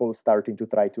later people starting to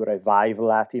try to revive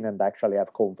Latin and actually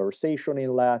have conversation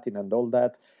in Latin and all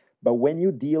that. But when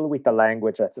you deal with a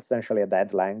language that's essentially a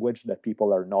dead language that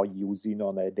people are not using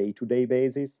on a day-to-day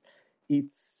basis,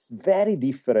 it's very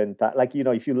different. Like,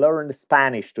 if you learn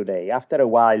Spanish today, after a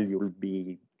while, you'll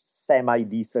be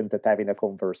semi-decent at having a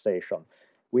conversation.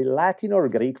 With Latin or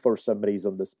Greek, for some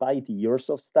reason, despite years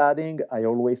of studying, I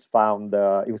always found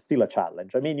it was still a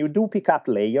challenge. I mean, you do pick up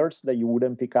layers that you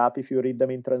wouldn't pick up if you read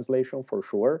them in translation, for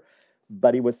sure,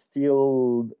 but it was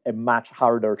still a much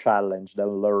harder challenge than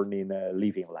learning a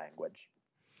living language.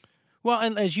 Well,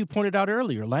 and as you pointed out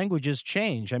earlier, languages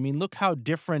change. I mean, look how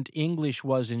different English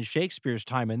was in Shakespeare's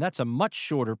time, and that's a much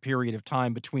shorter period of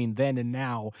time between then and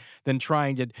now than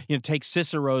trying to take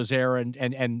Cicero's era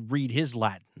and read his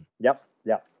Latin. Yep,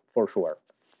 for sure.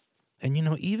 And,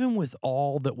 even with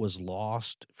all that was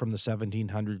lost from the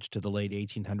 1700s to the late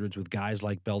 1800s with guys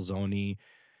like Belzoni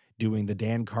doing the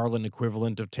Dan Carlin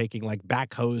equivalent of taking like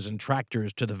backhoes and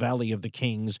tractors to the Valley of the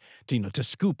Kings to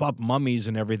scoop up mummies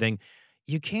and everything,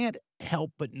 you can't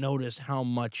help but notice how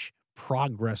much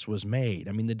progress was made.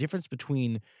 I mean, the difference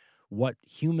between what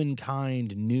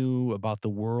humankind knew about the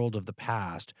world of the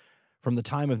past from the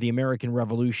time of the American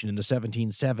Revolution in the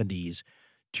 1770s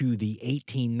to the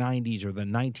 1890s or the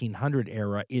 1900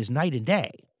 era is night and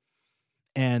day.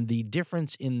 And the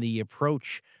difference in the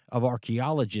approach of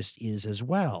archaeologists is as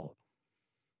well.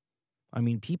 I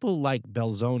mean, people like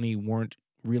Belzoni weren't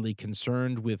really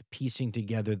concerned with piecing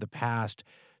together the past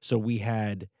so we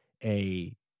had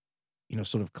a,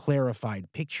 sort of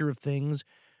clarified picture of things,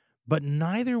 but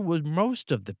neither was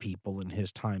most of the people in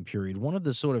his time period. One of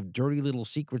the sort of dirty little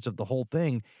secrets of the whole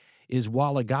thing is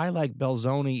while a guy like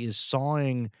Belzoni is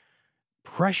sawing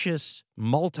precious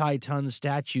multi-ton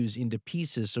statues into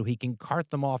pieces so he can cart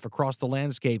them off across the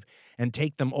landscape and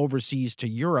take them overseas to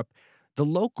Europe, the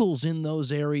locals in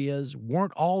those areas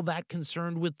weren't all that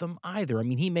concerned with them either. I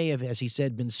mean, he may have, as he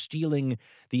said, been stealing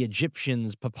the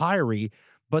Egyptians' papyri,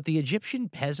 but the Egyptian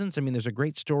peasants, I mean, there's a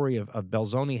great story of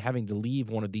Belzoni having to leave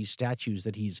one of these statues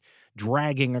that he's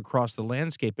dragging across the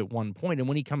landscape at one point, and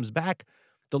when he comes back,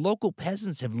 the local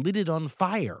peasants have lit it on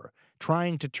fire,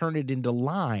 trying to turn it into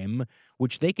lime,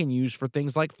 which they can use for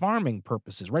things like farming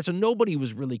purposes, right? So nobody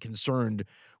was really concerned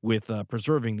with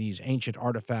preserving these ancient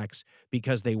artifacts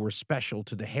because they were special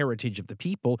to the heritage of the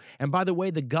people. And by the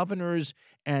way, the governors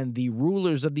and the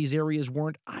rulers of these areas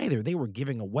weren't either. They were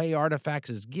giving away artifacts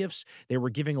as gifts. They were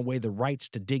giving away the rights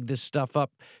to dig this stuff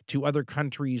up to other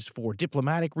countries for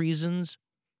diplomatic reasons.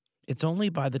 It's only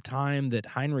by the time that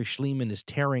Heinrich Schliemann is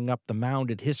tearing up the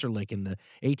mound at Hissarlik in the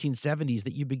 1870s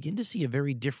that you begin to see a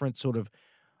very different sort of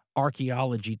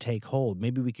archaeology take hold.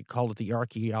 Maybe we could call it the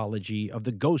archaeology of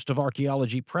the ghost of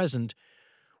archaeology present,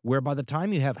 where by the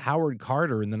time you have Howard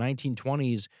Carter in the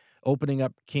 1920s opening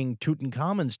up King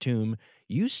Tutankhamun's tomb,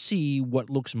 you see what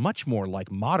looks much more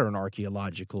like modern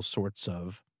archaeological sorts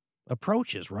of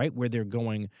approaches, right? Where they're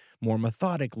going more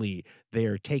methodically,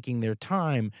 they're taking their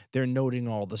time, they're noting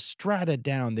all the strata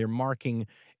down, they're marking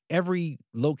every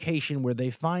location where they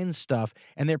find stuff,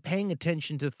 and they're paying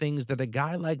attention to things that a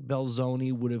guy like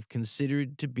Belzoni would have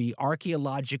considered to be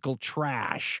archaeological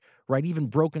trash, right? Even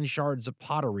broken shards of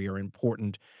pottery are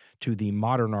important to the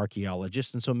modern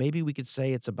archaeologist. And so maybe we could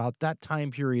say it's about that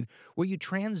time period where you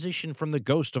transition from the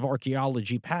ghost of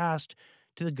archaeology past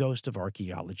to the ghost of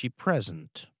archaeology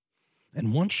present.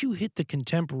 And once you hit the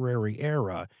contemporary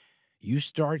era, you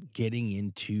start getting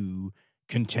into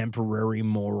contemporary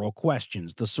moral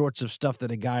questions, the sorts of stuff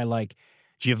that a guy like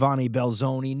Giovanni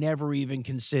Belzoni never even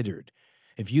considered.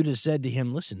 If you'd have said to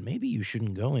him, listen, maybe you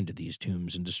shouldn't go into these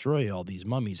tombs and destroy all these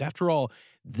mummies. After all,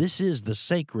 this is the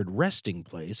sacred resting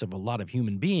place of a lot of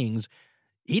human beings.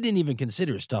 He didn't even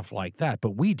consider stuff like that,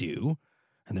 but we do.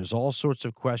 And there's all sorts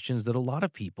of questions that a lot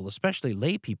of people, especially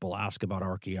lay people, ask about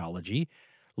archaeology,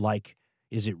 like,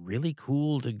 is it really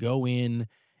cool to go in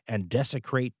and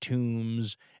desecrate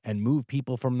tombs and move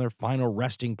people from their final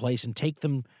resting place and take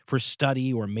them for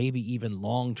study or maybe even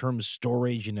long-term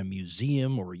storage in a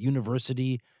museum or a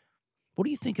university? What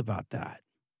do you think about that?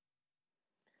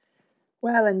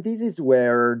 Well, and this is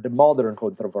where the modern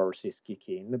controversies kick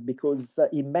in, because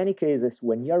in many cases,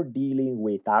 when you're dealing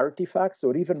with artifacts,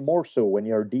 or even more so when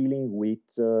you're dealing with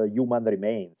human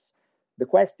remains, the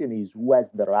question is who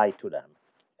has the right to them?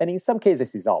 And in some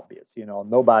cases, it's obvious.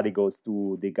 Nobody goes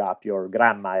to dig up your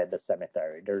grandma at the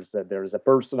cemetery. There's a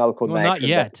personal Well, connection. not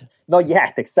yet. Not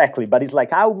yet, exactly. But it's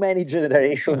like how many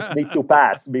generations need to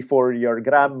pass before your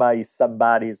grandma is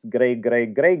somebody's great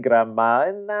great great grandma?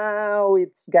 And now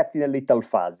it's getting a little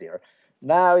fuzzier.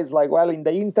 Now it's like, well, in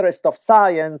the interest of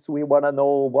science, we want to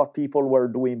know what people were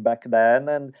doing back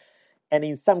then, and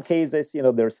in some cases,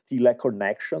 there's still a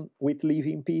connection with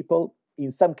living people. In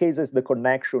some cases, the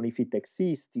connection, if it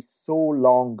exists, is so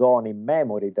long gone in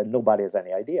memory that nobody has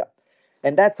any idea.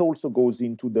 And that also goes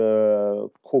into the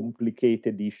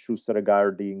complicated issues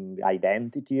regarding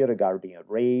identity, regarding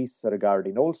race,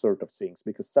 regarding all sorts of things.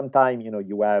 Because sometimes,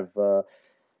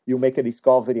 you make a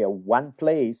discovery at one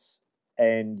place,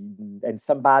 and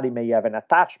somebody may have an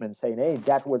attachment saying, hey,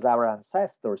 that was our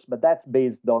ancestors, but that's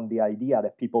based on the idea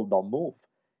that people don't move.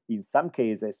 In some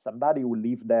cases, somebody who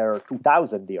lived there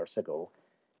 2,000 years ago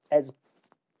has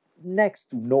next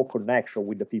to no connection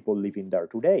with the people living there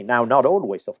today. Now, not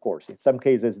always, of course. In some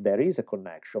cases, there is a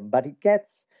connection, but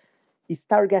it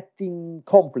starts getting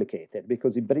complicated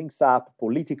because it brings up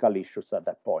political issues at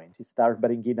that point. It starts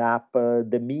bringing up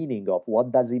the meaning of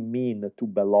what does it mean to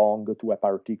belong to a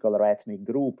particular ethnic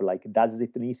group? Like, does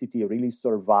ethnicity really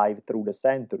survive through the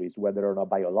centuries, whether on a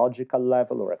biological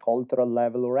level or a cultural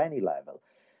level or any level?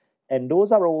 And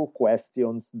those are all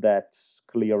questions that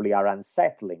clearly are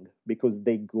unsettling because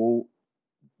they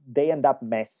end up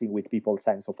messing with people's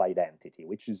sense of identity,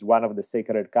 which is one of the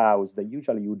sacred cows that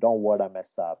usually you don't want to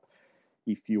mess up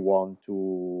if you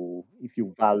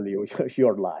value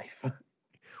your life.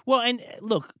 Well, and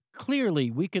look, clearly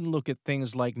we can look at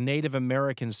things like Native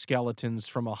American skeletons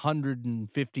from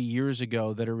 150 years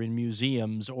ago that are in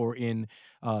museums or in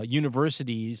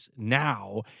universities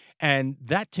now. And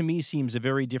that to me seems a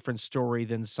very different story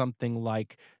than something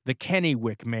like the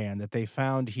Kennewick man that they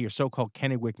found here, so-called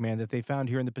Kennewick man that they found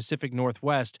here in the Pacific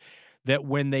Northwest, that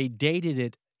when they dated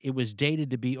it, it was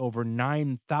dated to be over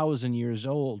 9,000 years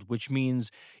old, which means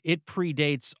it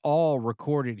predates all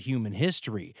recorded human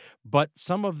history. But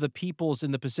some of the peoples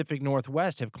in the Pacific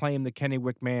Northwest have claimed the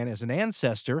Kennewick man as an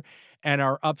ancestor and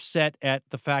are upset at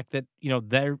the fact that,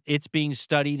 it's being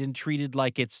studied and treated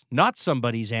like it's not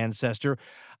somebody's ancestor.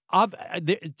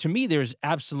 To me, there's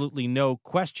absolutely no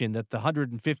question that the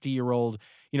 150-year-old,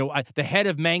 the head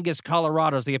of Mangus,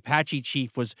 Colorado's, the Apache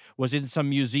chief, was in some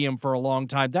museum for a long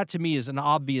time. That to me is an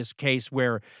obvious case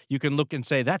where you can look and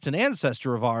say that's an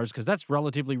ancestor of ours because that's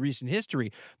relatively recent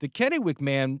history. The Kennewick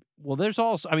man, well, there's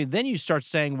also, then you start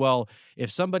saying, well,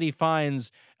 if somebody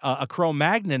finds a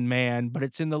Cro-Magnon man, but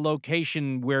it's in the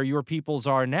location where your peoples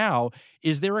are now,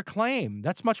 is there a claim?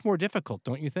 That's much more difficult,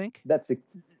 don't you think?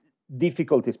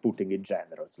 Difficult is putting it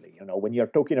generously. When you're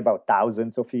talking about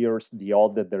thousands of years, the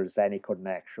odds that there's any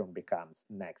connection becomes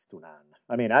next to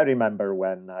none. I remember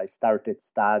when I started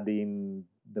studying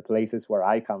the places where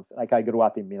I come from, like I grew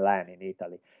up in Milan, in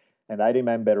Italy. And I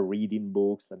remember reading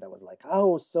books and I was like,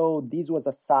 oh, so this was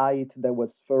a site that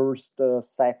was first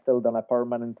settled on a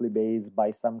permanently base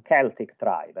by some Celtic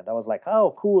tribe. And I was like,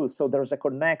 oh, cool. So there's a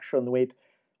connection with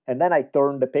And then I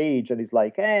turned the page and it's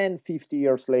like, and 50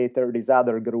 years later, this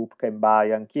other group came by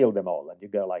and killed them all. And you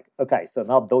go like, okay, so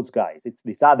not those guys, it's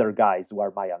these other guys who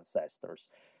are my ancestors.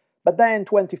 But then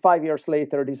 25 years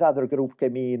later, this other group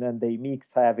came in and they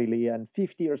mixed heavily, and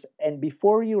 50 years. And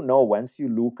before you know, once you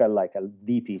look at like a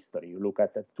deep history, you look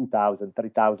at the 2,000,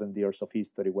 3,000 years of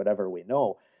history, whatever we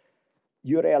know,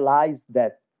 you realize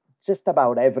that just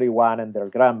about everyone and their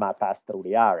grandma passed through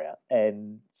the area.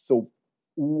 And so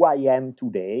who I am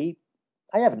today,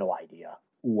 I have no idea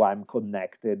who I'm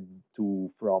connected to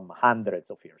from hundreds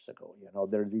of years ago.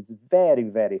 There's it's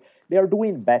they are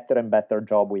doing better and better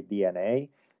job with DNA,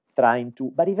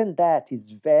 but even that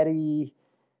is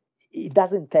it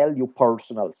doesn't tell you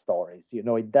personal stories,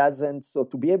 it doesn't. So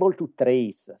to be able to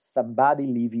trace somebody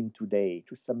living today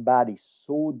to somebody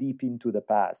so deep into the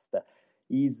past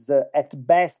is at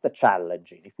best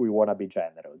challenging, if we want to be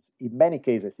generous. In many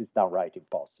cases, it's downright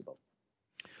impossible.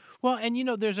 Well, and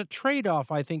there's a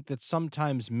trade-off, I think, that's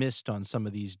sometimes missed on some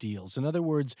of these deals. In other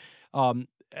words,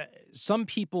 some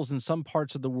peoples in some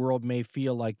parts of the world may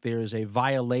feel like there's a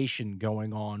violation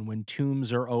going on when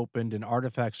tombs are opened and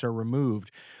artifacts are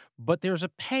removed. But there's a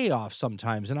payoff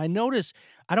sometimes. And I notice,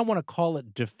 I don't want to call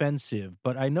it defensive,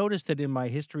 but I noticed that in my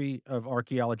history of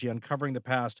archaeology, uncovering the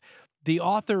past, the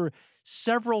author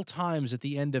several times at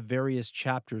the end of various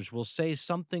chapters will say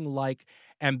something like,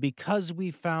 and because we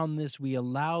found this, we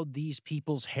allowed these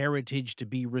people's heritage to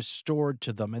be restored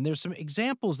to them. And there's some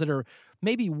examples that are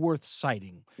maybe worth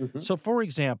citing. Mm-hmm. So, for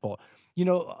example,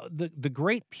 the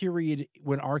great period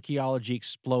when archaeology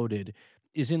exploded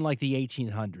is in like the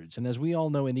 1800s. And as we all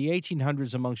know, in the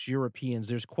 1800s amongst Europeans,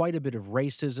 there's quite a bit of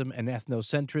racism and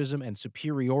ethnocentrism and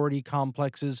superiority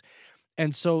complexes.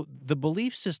 And so the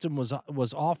belief system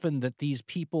was often that these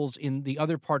peoples in the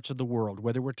other parts of the world,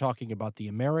 whether we're talking about the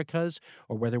Americas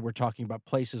or whether we're talking about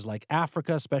places like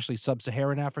Africa, especially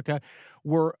sub-Saharan Africa,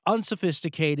 were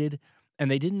unsophisticated,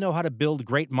 and they didn't know how to build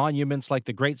great monuments like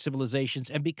the great civilizations.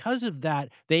 And because of that,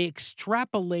 they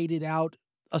extrapolated out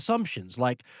assumptions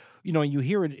like, you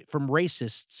hear it from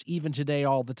racists even today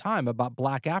all the time about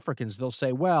Black Africans. They'll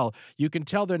say, well, you can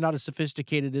tell they're not as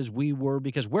sophisticated as we were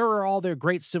because where are all their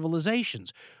great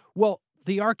civilizations? Well,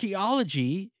 the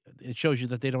archaeology, it shows you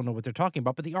that they don't know what they're talking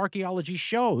about, but the archaeology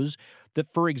shows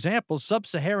that, for example,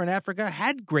 sub-Saharan Africa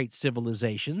had great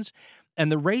civilizations,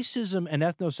 and the racism and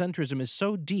ethnocentrism is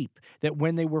so deep that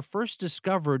when they were first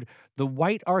discovered, the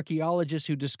white archaeologists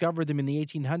who discovered them in the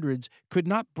 1800s could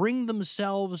not bring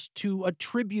themselves to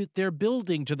attribute their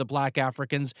building to the Black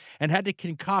Africans and had to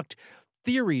concoct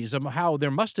theories of how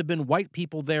there must have been white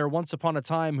people there once upon a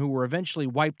time who were eventually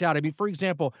wiped out. I mean, for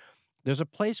example, there's a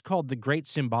place called the Great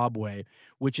Zimbabwe,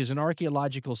 which is an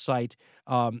archaeological site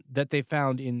that they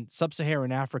found in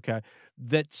sub-Saharan Africa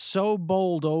that so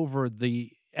bowled over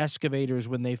the excavators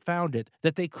when they found it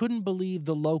that they couldn't believe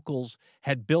the locals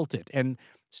had built it. And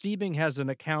Steebing has an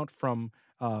account from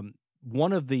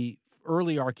one of the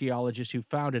early archaeologists who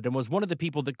found it and was one of the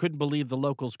people that couldn't believe the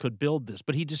locals could build this.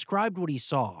 But he described what he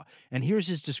saw, and here's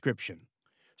his description.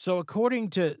 So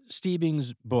according to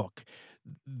Steebing's book,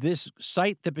 this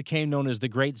site that became known as the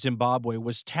Great Zimbabwe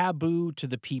was taboo to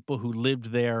the people who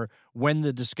lived there when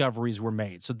the discoveries were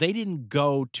made. So they didn't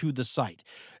go to the site.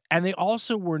 And they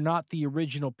also were not the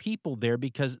original people there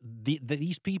because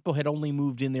these people had only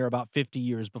moved in there about 50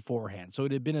 years beforehand. So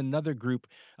it had been another group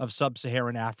of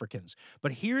sub-Saharan Africans.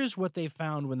 But here's what they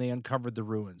found when they uncovered the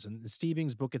ruins. In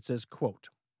Steebing's book, it says, quote,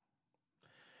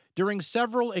 during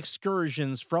several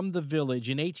excursions from the village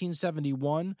in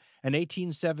 1871 and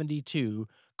 1872,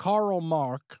 Karl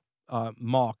Mark,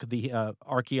 the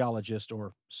archaeologist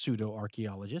or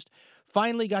pseudo-archaeologist,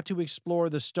 finally got to explore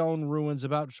the stone ruins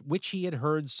about which he had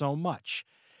heard so much.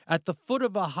 At the foot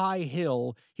of a high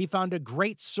hill, he found a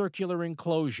great circular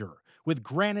enclosure with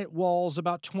granite walls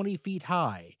about 20 feet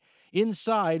high.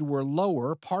 Inside were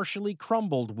lower, partially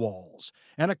crumbled walls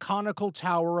and a conical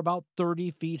tower about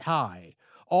 30 feet high.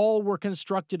 All were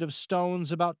constructed of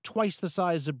stones about twice the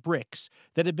size of bricks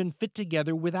that had been fit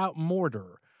together without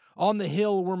mortar. On the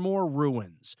hill were more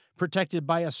ruins, protected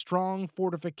by a strong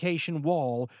fortification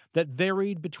wall that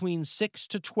varied between 6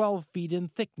 to 12 feet in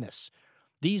thickness.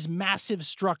 These massive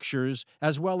structures,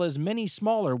 as well as many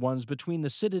smaller ones between the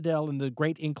citadel and the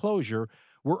great enclosure,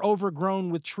 were overgrown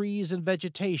with trees and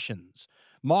vegetations.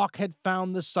 Mock had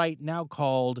found the site now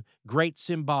called Great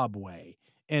Zimbabwe.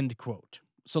 End quote.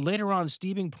 So later on,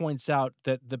 Steebing points out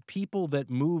that the people that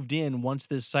moved in once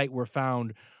this site were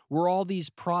found were all these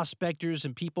prospectors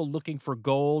and people looking for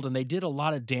gold, and they did a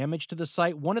lot of damage to the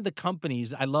site. One of the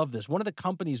companies, I love this, one of the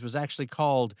companies was actually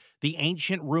called the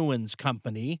Ancient Ruins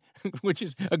Company, which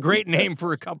is a great name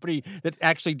for a company that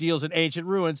actually deals in ancient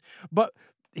ruins. But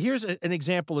here's an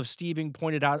example of Steve being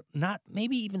pointed out, not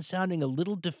maybe even sounding a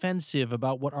little defensive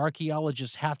about what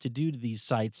archaeologists have to do to these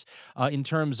sites in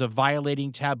terms of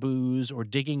violating taboos or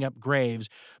digging up graves,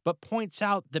 but points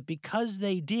out that because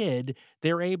they did,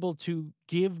 they're able to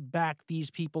give back these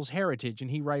people's heritage.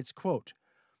 And he writes, quote,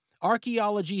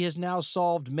 "Archaeology has now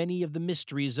solved many of the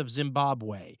mysteries of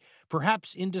Zimbabwe,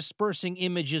 perhaps in dispersing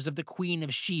images of the Queen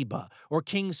of Sheba or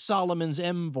King Solomon's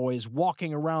envoys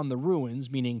walking around the ruins,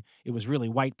 meaning it was really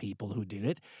white people who did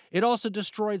it. It also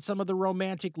destroyed some of the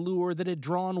romantic lure that had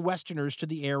drawn Westerners to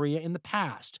the area in the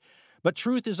past. But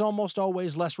truth is almost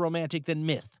always less romantic than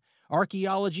myth.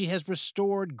 Archaeology has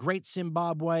restored Great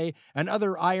Zimbabwe and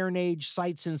other Iron Age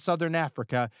sites in southern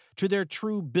Africa to their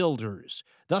true builders,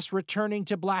 thus returning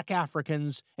to Black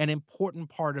Africans an important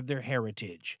part of their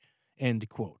heritage." End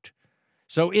quote.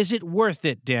 So is it worth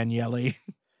it, Daniele?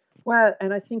 Well,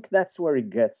 and I think that's where it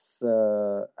gets.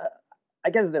 I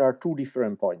guess there are two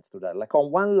different points to that. Like, on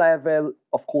one level,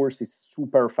 of course, it's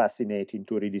super fascinating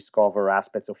to rediscover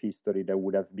aspects of history that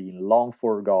would have been long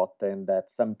forgotten,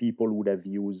 that some people would have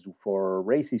used for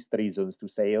racist reasons to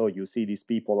say, oh, you see, these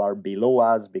people are below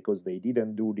us because they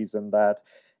didn't do this and that.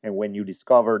 And when you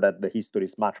discover that the history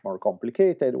is much more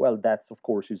complicated, well, that's, of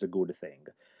course, is a good thing.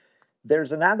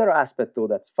 There's another aspect, though,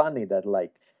 that's funny, that,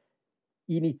 like,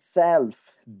 in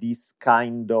itself, this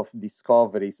kind of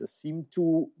discoveries seem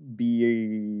to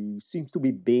be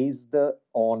based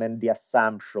on the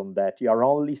assumption that you are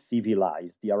only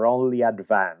civilized, you are only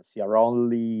advanced, you are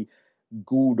only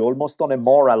good, almost on a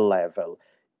moral level,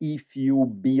 if you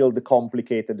build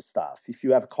complicated stuff, if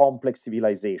you have complex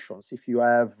civilizations, if you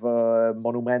have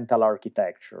monumental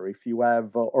architecture, if you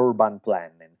have urban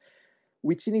planning,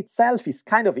 which in itself is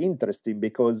kind of interesting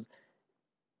because,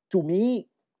 to me,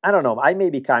 I don't know, I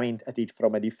may be coming at it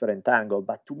from a different angle,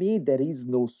 but to me, there is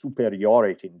no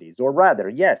superiority in this. Or rather,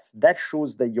 yes, that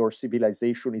shows that your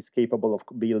civilization is capable of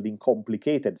building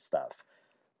complicated stuff.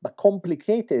 But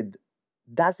complicated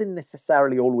doesn't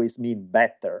necessarily always mean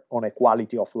better on a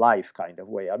quality of life kind of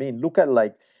way. I mean, look at,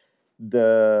 like,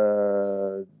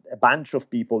 a bunch of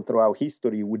people throughout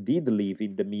history who did live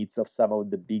in the midst of some of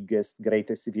the biggest,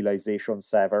 greatest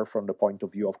civilizations ever from the point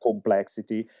of view of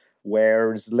complexity,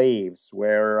 where slaves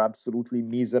were absolutely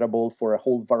miserable for a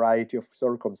whole variety of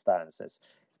circumstances.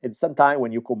 And sometimes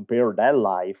when you compare that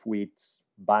life with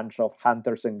a bunch of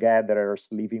hunters and gatherers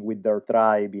living with their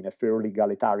tribe in a fairly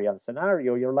egalitarian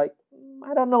scenario, you're like,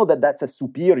 I don't know that that's a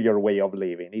superior way of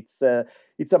living. It's a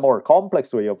more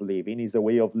complex way of living. It's a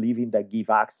way of living that gives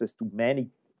access to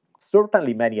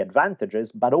certainly many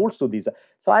advantages, but also these.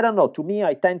 So I don't know. To me,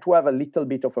 I tend to have a little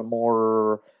bit of a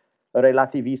more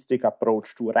relativistic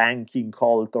approach to ranking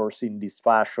cultures in this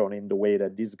fashion, in the way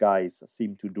that these guys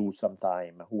seem to do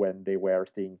sometime when they were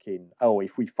thinking, oh,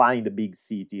 if we find big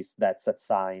cities, that's a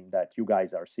sign that you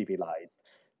guys are civilized,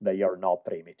 that you're not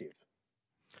primitive.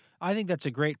 I think that's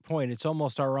a great point. It's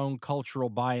almost our own cultural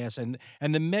bias and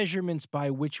the measurements by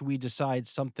which we decide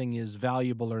something is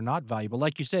valuable or not valuable.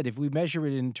 Like you said, if we measure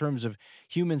it in terms of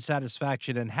human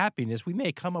satisfaction and happiness, we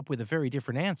may come up with a very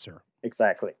different answer.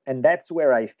 Exactly. And that's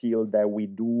where I feel that we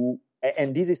do,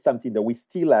 and this is something that we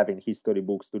still have in history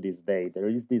books to this day. There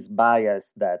is this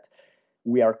bias that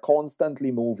we are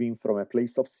constantly moving from a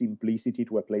place of simplicity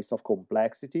to a place of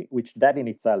complexity, which that in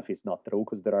itself is not true,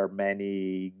 because there are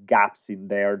many gaps in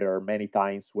there. There are many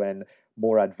times when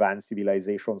more advanced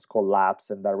civilizations collapse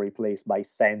and are replaced by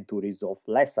centuries of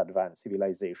less advanced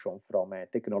civilization from a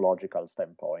technological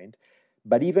standpoint.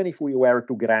 But even if we were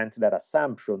to grant that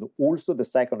assumption, also the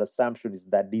second assumption is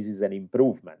that this is an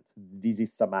improvement. This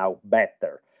is somehow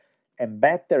better. And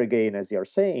better, again, as you're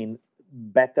saying,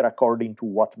 better according to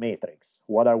what matrix?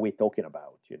 What are we talking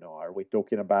about? Are we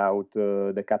talking about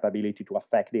the capability to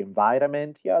affect the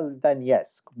environment? Yeah, then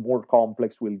yes, more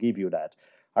complex will give you that.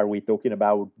 Are we talking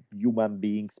about human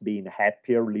beings being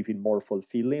happier, living more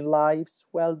fulfilling lives?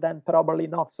 Well, then probably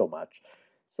not so much.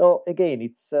 So again,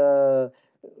 it's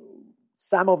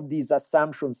some of these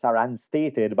assumptions are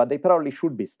unstated, but they probably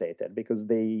should be stated because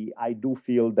I do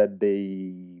feel that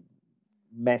they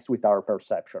mess with our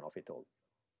perception of it all.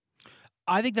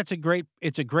 I think it's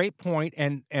a great point.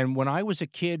 And when I was a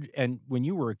kid and when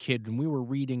you were a kid and we were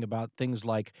reading about things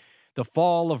like the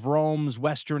fall of Rome's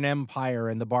Western Empire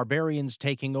and the barbarians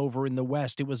taking over in the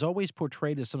West, it was always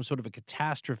portrayed as some sort of a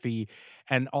catastrophe.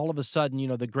 And all of a sudden,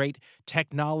 the great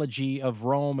technology of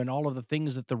Rome and all of the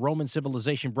things that the Roman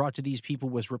civilization brought to these people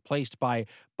was replaced by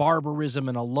barbarism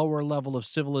and a lower level of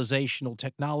civilizational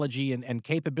technology and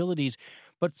capabilities.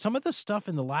 But some of the stuff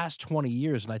in the last 20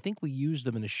 years, and I think we used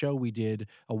them in a show we did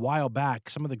a while back,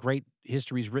 some of the great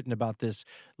histories written about this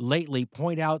lately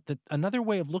point out that another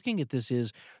way of looking at this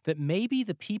is that maybe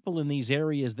the people in these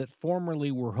areas that formerly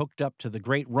were hooked up to the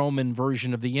great Roman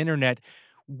version of the internet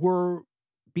were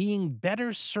being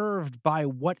better served by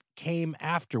what came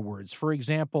afterwards. For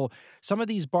example, some of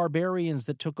these barbarians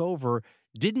that took over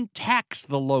didn't tax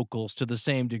the locals to the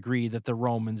same degree that the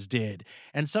Romans did.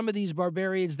 And some of these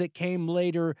barbarians that came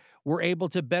later were able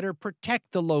to better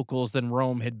protect the locals than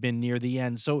Rome had been near the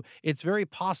end. So it's very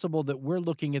possible that we're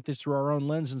looking at this through our own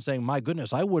lens and saying, my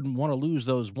goodness, I wouldn't want to lose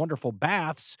those wonderful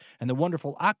baths and the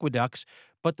wonderful aqueducts.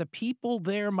 But the people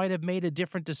there might have made a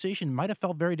different decision, might have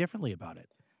felt very differently about it.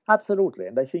 Absolutely.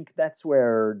 And I think that's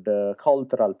where the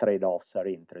cultural trade-offs are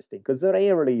interesting, because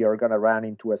rarely you're going to run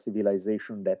into a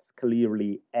civilization that's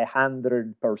clearly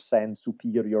 100%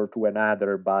 superior to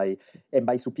another and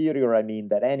by superior, I mean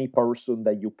that any person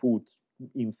that you put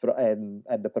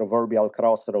at the proverbial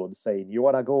crossroads saying, you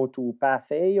want to go to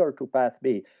path A or to path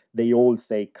B? They all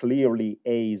say clearly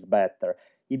A is better.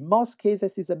 In most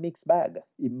cases, it's a mixed bag.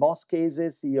 In most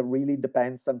cases, it really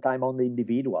depends sometimes on the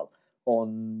individual,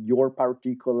 on your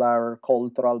particular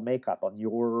cultural makeup, on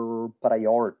your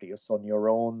priorities, on your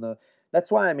own.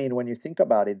 That's why, I mean, when you think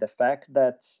about it, the fact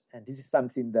that, and this is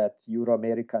something that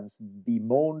Euro-Americans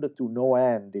bemoaned to no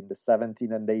end in the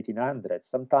 17 and 1800s,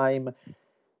 sometimes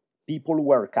people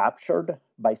were captured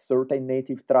by certain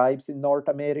native tribes in North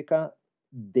America.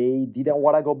 They didn't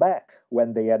want to go back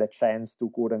when they had a chance to,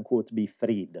 quote unquote, be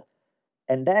freed.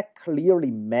 And that clearly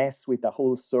messed with a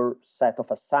whole set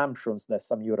of assumptions that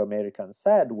some Euro-Americans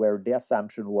had, where the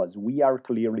assumption was we are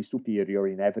clearly superior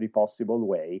in every possible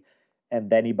way,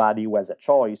 and anybody who has a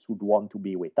choice would want to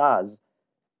be with us.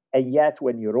 And yet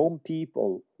when your own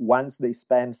people, once they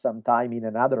spend some time in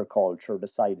another culture,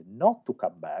 decide not to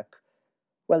come back,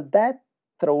 well, that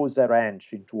throws a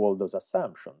wrench into all those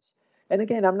assumptions. And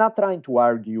again, I'm not trying to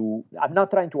argue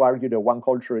that one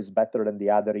culture is better than the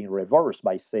other in reverse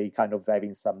by, say, kind of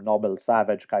having some noble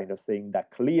savage kind of thing that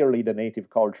clearly the native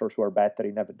cultures were better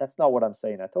in everything. That's not what I'm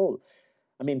saying at all.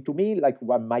 I mean, to me, like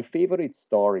my favorite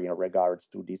story in regards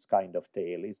to this kind of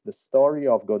tale is the story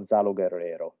of Gonzalo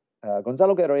Guerrero.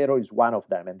 Gonzalo Guerrero is one of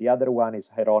them, and the other one is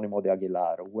Jerónimo de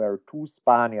Aguilar, were two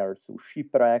Spaniards who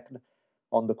shipwrecked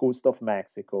on the coast of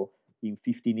Mexico in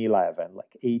 1511,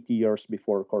 like 8 years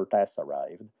before Cortés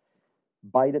arrived.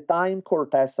 By the time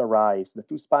Cortés arrives, the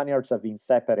two Spaniards have been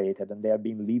separated and they have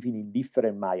been living in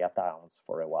different Maya towns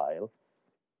for a while.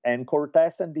 And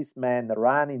Cortés and this man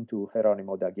ran into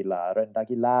Jerónimo de Aguilar, and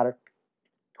Aguilar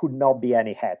could not be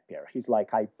any happier. He's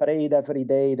like, I prayed every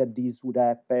day that this would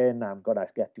happen. I'm going to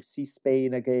get to see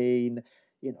Spain again.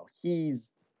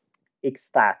 He's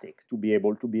ecstatic to be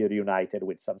able to be reunited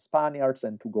with some Spaniards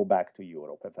and to go back to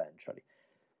Europe eventually.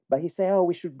 But he said,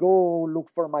 we should go look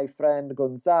for my friend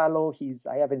Gonzalo.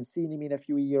 I haven't seen him in a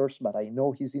few years, but I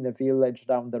know he's in a village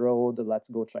down the road. Let's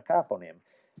go check up on him.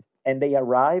 And they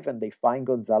arrive and they find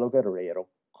Gonzalo Guerrero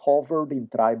covered in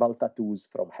tribal tattoos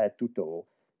from head to toe.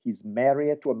 He's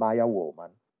married to a Maya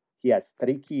woman. He has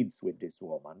 3 kids with this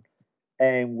woman.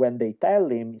 And when they tell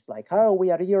him, he's like, we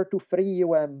are here to free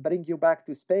you and bring you back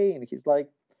to Spain. He's like,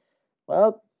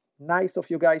 well, nice of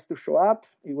you guys to show up.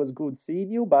 It was good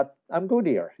seeing you, but I'm good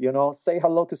here. Say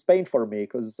hello to Spain for me,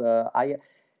 because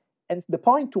And the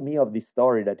point to me of this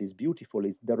story that is beautiful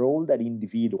is the role that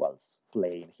individuals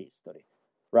play in history,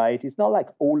 right? It's not like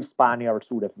all Spaniards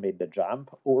would have made the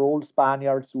jump, or all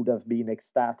Spaniards would have been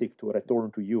ecstatic to return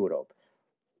to Europe.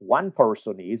 One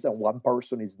person is and one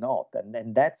person is not.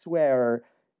 And that's where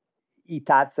it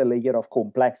adds a layer of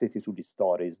complexity to the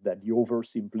stories that the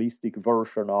oversimplistic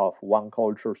version of one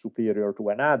culture superior to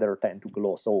another tend to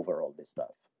gloss over all this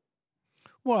stuff.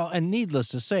 Well, and needless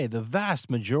to say, the vast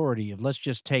majority of, let's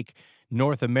just take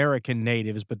North American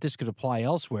natives, but this could apply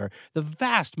elsewhere, the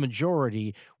vast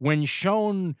majority, when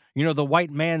shown, the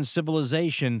white man's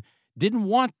civilization, didn't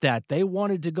want that. They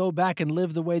wanted to go back and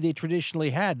live the way they traditionally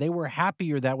had. They were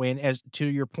happier that way. And as to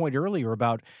your point earlier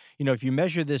about, if you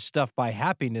measure this stuff by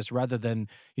happiness rather than,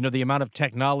 the amount of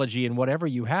technology and whatever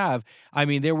you have, I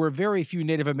mean, there were very few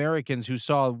Native Americans who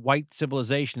saw white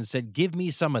civilization and said, give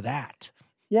me some of that.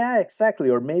 Yeah, exactly.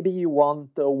 Or maybe you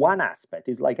want one aspect.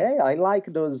 It's like, hey, I like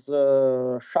those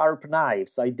sharp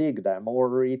knives. I dig them.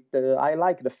 Or I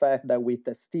like the fact that with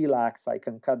a steel axe I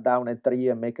can cut down a tree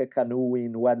and make a canoe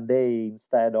in one day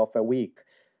instead of a week.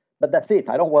 But that's it.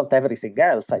 I don't want everything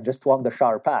else. I just want the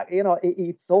sharp axe.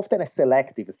 It's often a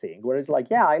selective thing. Where it's like,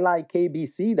 yeah, I like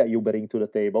ABC that you bring to the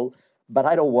table, but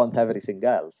I don't want everything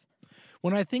else.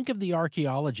 When I think of the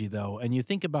archaeology, though, and you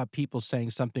think about people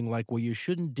saying something like, well, you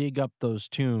shouldn't dig up those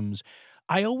tombs,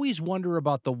 I always wonder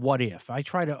about the what if. I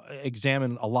try to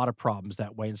examine a lot of problems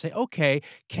that way and say, okay,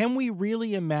 can we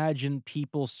really imagine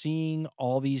people seeing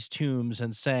all these tombs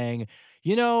and saying,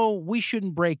 we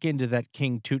shouldn't break into that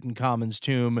King Tutankhamun's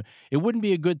tomb. It wouldn't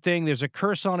be a good thing. There's a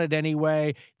curse on it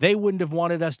anyway. They wouldn't have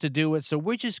wanted us to do it, so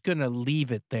we're just going to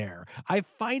leave it there. I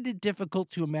find it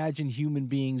difficult to imagine human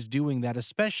beings doing that,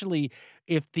 especially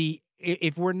if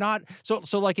we're not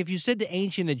so like if you said to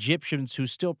ancient Egyptians who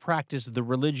still practice the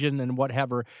religion and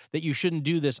whatever that you shouldn't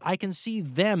do this, I can see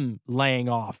them laying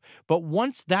off. But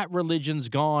once that religion's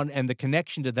gone and the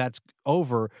connection to that's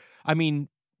over, I mean,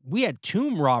 we had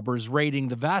tomb robbers raiding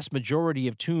the vast majority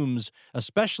of tombs,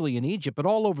 especially in Egypt, but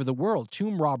all over the world.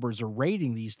 Tomb robbers are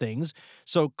raiding these things.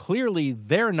 So clearly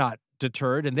they're not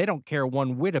deterred and they don't care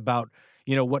one whit about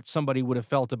what somebody would have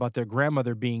felt about their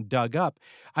grandmother being dug up.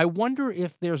 I wonder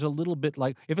if there's a little bit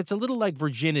like, if it's a little like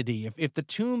virginity, if the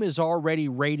tomb is already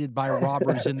raided by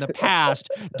robbers in the past,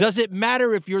 does it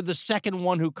matter if you're the second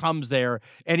one who comes there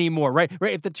anymore, right?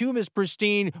 Right. If the tomb is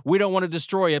pristine, we don't want to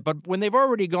destroy it. But when they've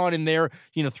already gone in there,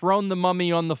 thrown the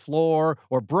mummy on the floor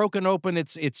or broken open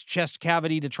its chest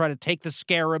cavity to try to take the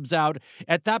scarabs out,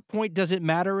 at that point, does it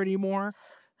matter anymore?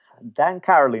 Dan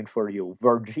Carlin for you,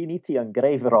 virginity and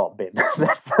grave robbing.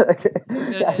 That's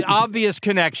Obvious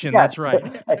connection. yes, That's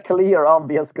right. a clear,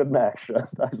 obvious connection.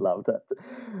 I love that.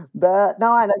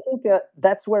 No, and I think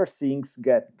that's where things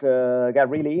get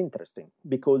really interesting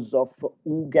because of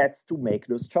who gets to make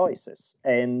those choices,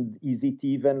 and is it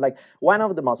even like one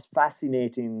of the most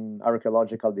fascinating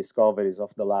archaeological discoveries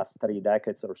of the last 3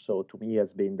 decades or so? To me,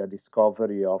 has been the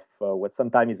discovery of what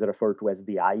sometimes is referred to as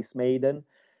the Ice Maiden.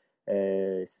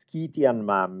 Scythian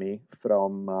mummy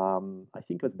from I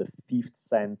think it was the 5th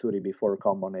century before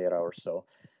Common Era or so.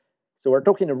 So we're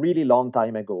talking a really long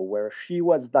time ago, where she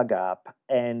was dug up,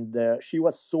 and she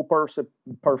was so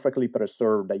perfectly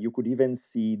preserved that you could even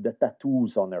see the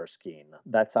tattoos on her skin.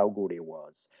 That's how good it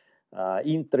was.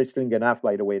 Interesting enough,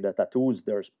 by the way, the tattoos,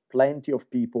 there's plenty of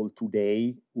people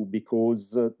today who,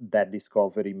 because that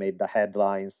discovery made the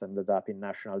headlines, ended up in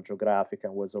National Geographic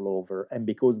and was all over, and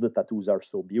because the tattoos are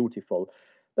so beautiful,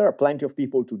 there are plenty of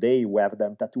people today who have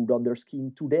them tattooed on their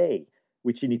skin today,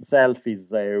 which in itself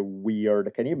is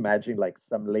weird. Can you imagine, like,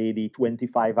 some lady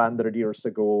 2,500 years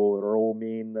ago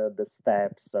roaming the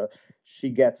steppes? She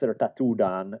gets her tattoo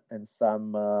done, and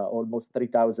some almost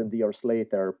 3,000 years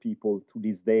later, people to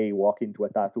this day walk into a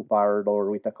tattoo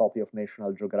parlor with a copy of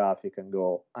National Geographic and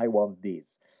go, I want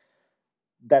this.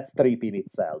 That's trip in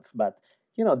itself. But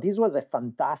this was a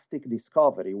fantastic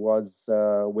discovery. Was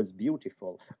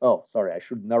beautiful. Oh, sorry, I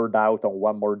should nerd out on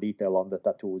one more detail on the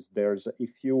tattoos.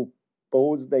 If you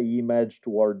pose the image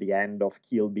toward the end of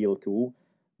Kill Bill 2,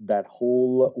 that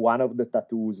whole one of the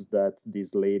tattoos that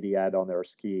this lady had on her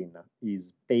skin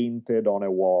is painted on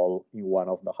a wall in one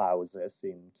of the houses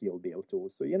in Kill Bill 2.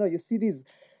 So, you see these.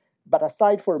 But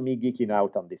aside for me geeking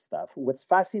out on this stuff, what's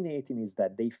fascinating is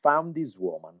that they found this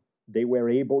woman. They were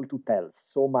able to tell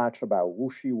so much about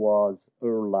who she was,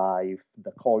 her life,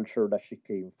 the culture that she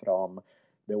came from.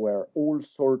 There were all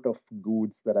sort of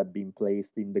goods that had been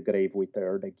placed in the grave with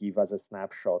her that give us a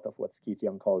snapshot of what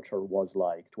Scythian culture was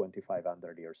like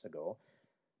 2,500 years ago.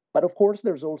 But of course,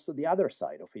 there's also the other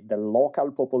side of it. The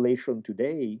local population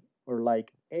today are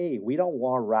like, hey, we don't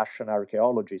want Russian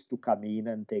archaeologists to come in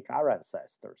and take our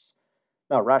ancestors.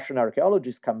 Now, Russian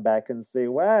archaeologists come back and say,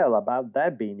 well, about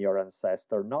that being your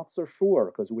ancestor, not so sure,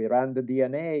 because we ran the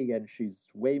DNA and she's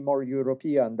way more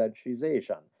European than she's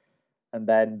Asian. And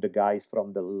then the guys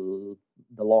from the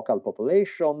local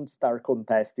population start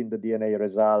contesting the DNA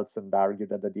results and argue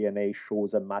that the DNA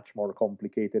shows a much more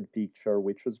complicated picture,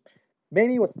 which was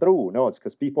maybe was true. No, it's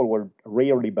because people were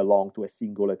rarely belonged to a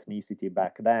single ethnicity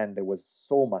back then. There was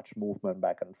so much movement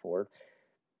back and forth.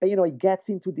 But it gets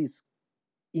into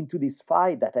this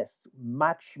fight that has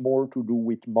much more to do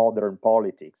with modern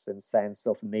politics and sense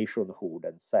of nationhood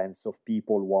and sense of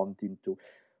people wanting to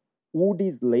who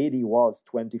this lady was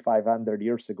 2,500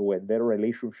 years ago and their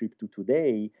relationship to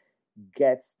today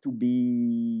gets to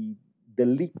be the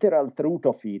literal truth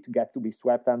of it, gets to be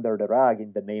swept under the rug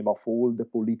in the name of all the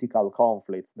political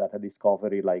conflicts that a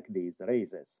discovery like this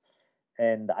raises.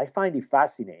 And I find it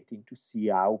fascinating to see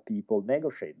how people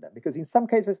negotiate them, because in some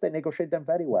cases they negotiate them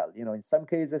very well. In some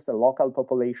cases, the local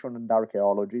population and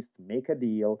archaeologists make a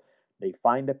deal, they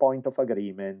find a point of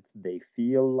agreement, they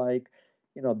feel like,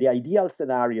 the ideal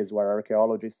scenario is where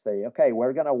archaeologists say, okay,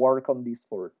 we're going to work on this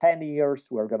for 10 years,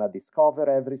 we're going to discover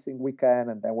everything we can,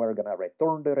 and then we're going to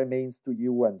return the remains to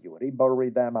you and you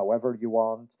rebury them however you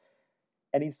want.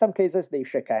 And in some cases, they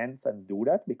shake hands and do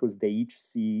that because they each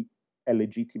see a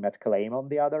legitimate claim on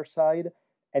the other side.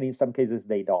 And in some cases,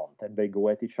 they don't. And they go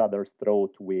at each other's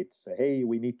throat with, hey,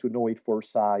 we need to know it for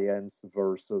science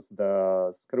versus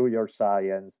the screw your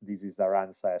science. This is our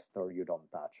ancestor. You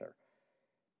don't touch her.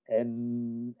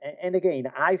 And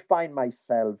again, I find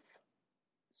myself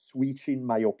switching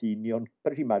my opinion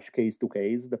pretty much case to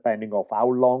case, depending of how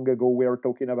long ago we're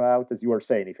talking about. As you were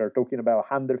saying, if you're talking about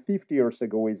 150 years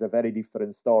ago, is a very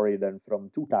different story than from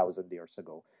 2,000 years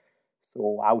ago.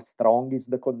 So how strong is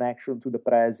the connection to the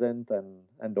present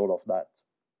and all of that?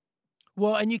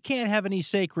 Well, and you can't have any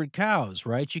sacred cows,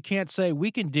 right? You can't say,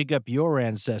 we can dig up your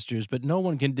ancestors, but no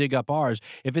one can dig up ours.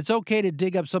 If it's okay to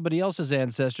dig up somebody else's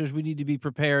ancestors, we need to be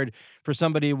prepared for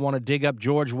somebody to want to dig up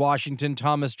George Washington,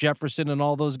 Thomas Jefferson, and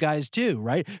all those guys too,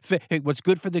 right? What's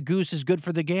good for the goose is good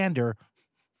for the gander.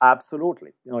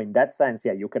 Absolutely. In that sense,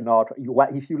 yeah, you cannot,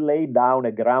 if you lay down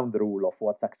a ground rule of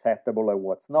what's acceptable and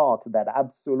what's not, that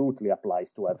absolutely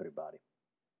applies to everybody.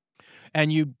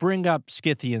 And you bring up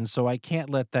Scythians, so I can't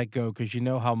let that go because you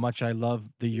know how much I love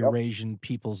the Eurasian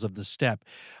peoples of the steppe.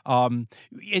 And,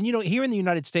 here in the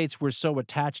United States, we're so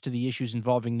attached to the issues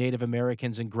involving Native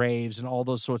Americans and graves and all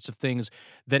those sorts of things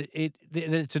that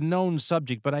it's a known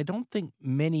subject. But I don't think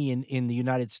many in the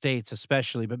United States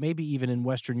especially, but maybe even in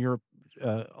Western Europe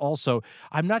also,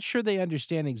 I'm not sure they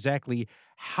understand exactly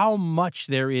how much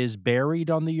there is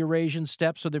buried on the Eurasian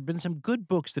steppe. So there have been some good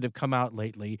books that have come out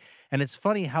lately. And it's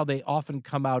funny how they often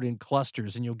come out in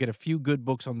clusters, and you'll get a few good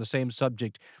books on the same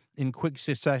subject in quick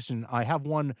succession. I have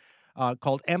one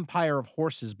called Empire of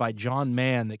Horses by John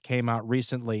Mann that came out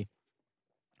recently.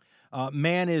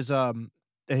 Mann is a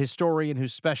historian who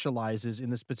specializes in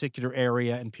this particular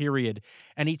area and period.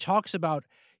 And he talks about,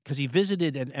 because he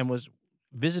visited and was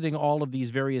visiting all of these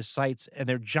various sites, and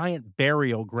they're giant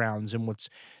burial grounds in what's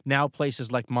now places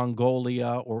like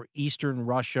Mongolia or Eastern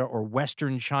Russia or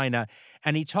Western China.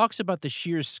 And he talks about the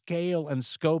sheer scale and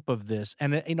scope of this.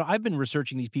 And, I've been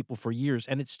researching these people for years,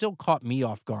 and it still caught me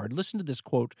off guard. Listen to this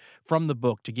quote from the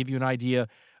book to give you an idea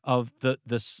of the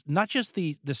not just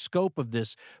the scope of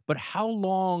this, but how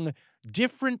long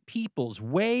different peoples,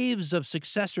 waves of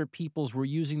successor peoples, were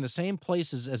using the same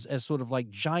places as sort of like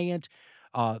giant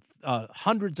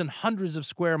hundreds and hundreds of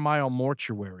square mile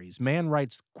mortuaries. Mann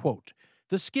writes, quote,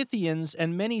 "The Scythians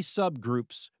and many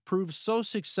subgroups proved so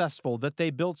successful that they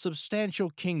built substantial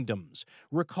kingdoms,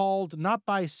 recalled not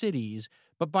by cities,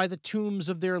 but by the tombs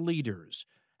of their leaders.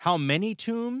 How many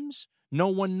tombs? No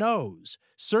one knows.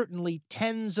 Certainly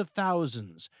tens of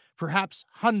thousands, perhaps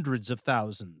hundreds of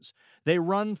thousands. They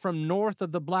run from north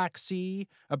of the Black Sea,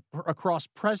 across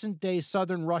present-day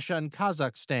southern Russia and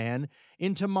Kazakhstan,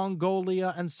 into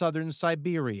Mongolia and southern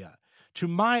Siberia. To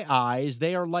my eyes,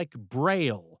 they are like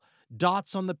Braille,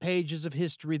 dots on the pages of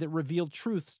history that reveal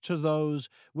truths to those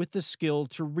with the skill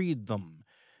to read them.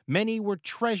 Many were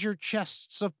treasure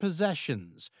chests of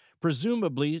possessions,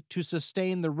 presumably to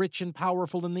sustain the rich and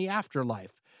powerful in the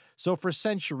afterlife. So for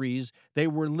centuries, they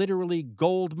were literally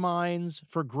gold mines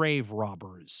for grave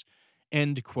robbers."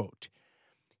 End quote.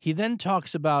 He then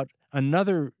talks about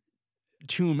another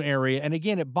tomb area, and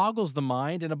again, it boggles the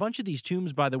mind, and a bunch of these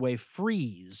tombs, by the way,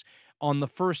 freeze on the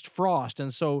first frost,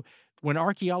 and so when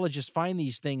archaeologists find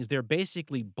these things, they're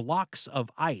basically blocks of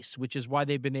ice, which is why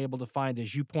they've been able to find,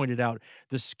 as you pointed out,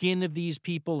 the skin of these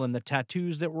people and the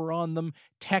tattoos that were on them,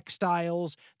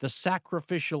 textiles, the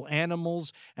sacrificial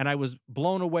animals. And I was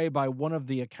blown away by one of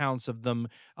the accounts of them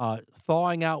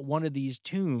thawing out one of these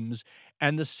tombs,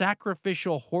 and the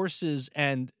sacrificial horses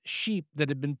and sheep that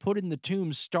had been put in the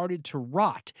tombs started to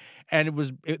rot. And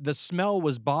the smell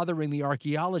was bothering the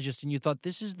archaeologist, and you thought,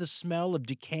 this is the smell of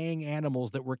decaying animals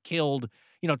that were killed,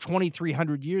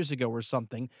 2,300 years ago or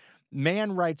something.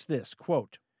 Mann writes this,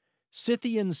 quote,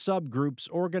 "Scythian subgroups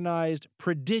organized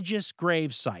prodigious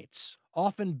grave sites,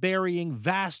 often burying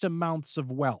vast amounts of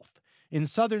wealth. In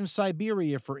southern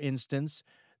Siberia, for instance,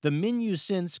 the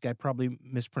Minusинsk, I probably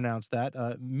mispronounced that,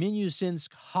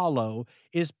 Minusинsk Hollow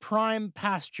is prime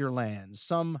pasture land,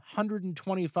 some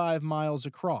 125 miles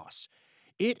across.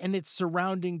 It and its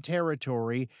surrounding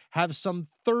territory have some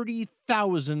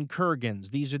 30,000 kurgans.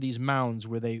 These are these mounds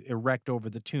where they erect over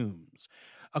the tombs,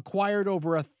 acquired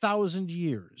over 1,000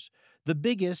 years. The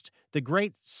biggest, the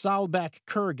Great Saalbach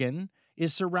kurgan,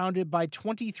 is surrounded by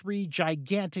 23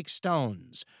 gigantic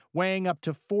stones, weighing up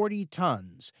to 40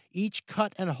 tons, each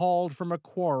cut and hauled from a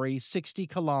quarry 60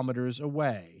 kilometers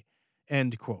away.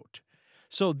 End quote.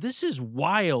 So this is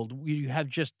wild. You have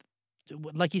just,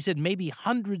 like you said, maybe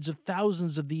hundreds of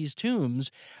thousands of these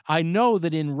tombs. I know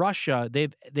that in Russia,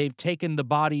 they've taken the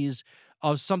bodies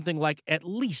of something like at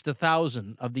least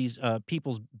 1,000 of these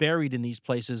peoples buried in these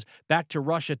places back to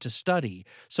Russia to study.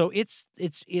 So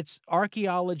it's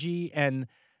archaeology and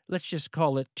let's just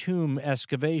call it tomb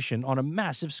excavation on a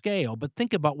massive scale. But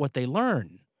think about what they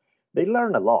learn. They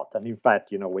learn a lot. And in fact,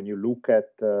 when you look at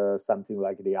something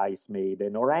like the Ice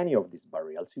Maiden or any of these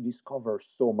burials, you discover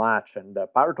so much. And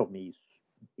part of me is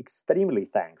extremely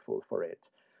thankful for it.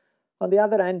 On the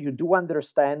other hand, you do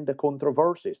understand the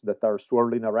controversies that are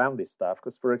swirling around this stuff.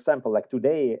 Because, for example, like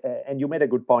today, and you made a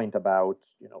good point about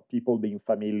people being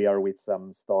familiar with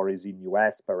some stories in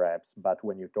US, perhaps, but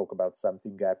when you talk about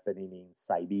something happening in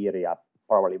Siberia,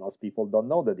 probably most people don't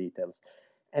know the details.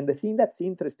 And the thing that's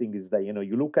interesting is that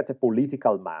you look at a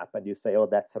political map and you say, "Oh,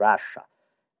 that's Russia."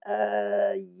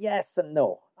 Yes and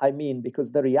no. I mean,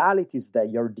 because the reality is that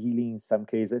you're dealing in some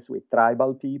cases with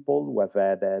tribal people who have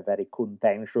had a very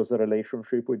contentious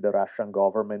relationship with the Russian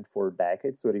government for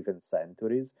decades or even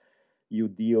centuries. You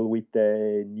deal with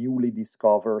a newly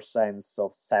discovered sense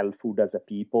of selfhood as a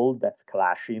people that's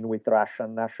clashing with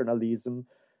Russian nationalism.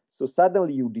 So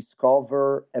suddenly you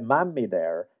discover a mummy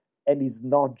there, and it's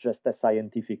not just a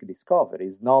scientific discovery.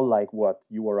 It's not like what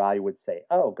you or I would say,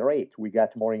 "Oh, great, we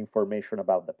got more information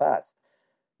about the past."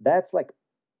 That's like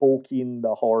poking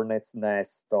the hornet's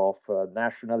nest of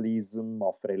nationalism,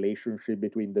 of relationship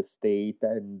between the state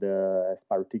and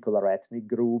particular ethnic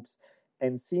groups,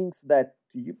 and things that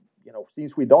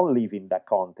since we don't live in that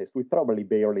context, we probably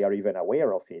barely are even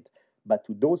aware of it. But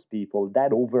to those people,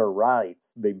 that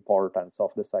overrides the importance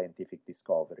of the scientific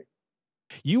discovery.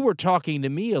 You were talking to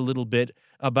me a little bit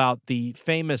about the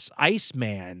famous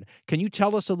Iceman. Can you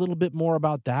tell us a little bit more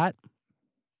about that?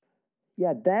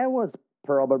 Yeah, that was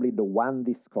probably the one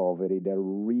discovery that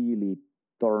really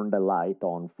turned the light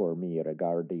on for me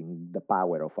regarding the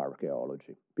power of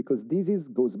archaeology. Because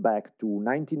goes back to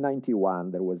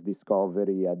 1991. There was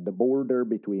discovery at the border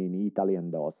between Italy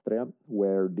and Austria,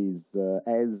 where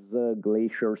as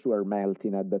glaciers were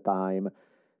melting at the time,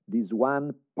 this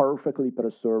one perfectly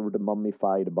preserved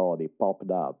mummified body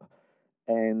popped up.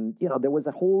 And, there was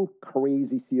a whole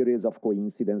crazy series of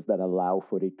coincidences that allow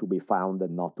for it to be found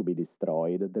and not to be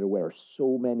destroyed. There were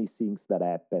so many things that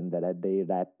happened that had they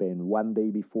happened one day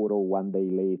before or one day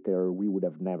later, we would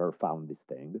have never found this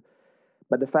thing.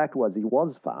 But the fact was, it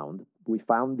was found. We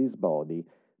found this body.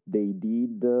 They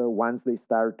did, once they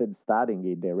started studying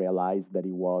it, they realized that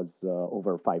it was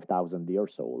over 5,000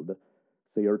 years old.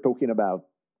 So you're talking about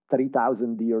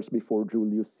 3,000 years before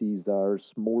Julius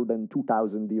Caesar's, more than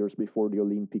 2,000 years before the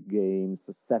Olympic Games,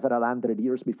 several hundred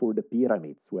years before the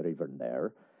pyramids were even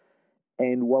there.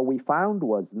 And what we found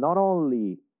was not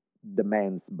only the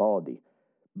man's body,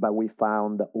 but we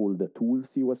found all the tools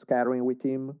he was carrying with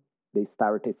him. They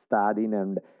started studying,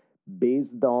 and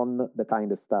based on the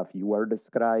kind of stuff you were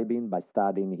describing, by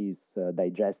studying his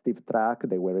digestive tract,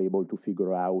 they were able to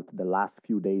figure out the last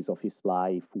few days of his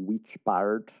life, which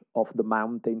part of the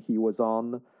mountain he was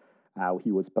on, how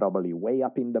he was probably way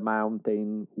up in the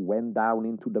mountain, went down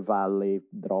into the valley,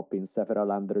 dropping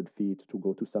several hundred feet to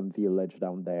go to some village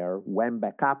down there, went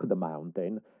back up the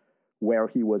mountain, where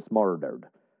he was murdered,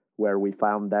 where we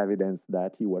found evidence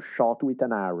that he was shot with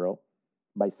an arrow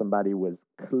by somebody who was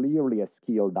clearly a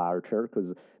skilled archer,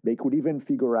 because they could even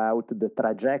figure out the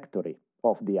trajectory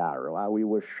of the arrow, how he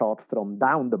was shot from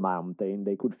down the mountain.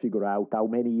 They could figure out how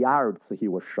many yards he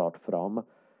was shot from,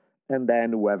 and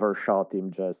then whoever shot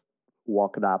him just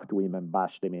walked up to him and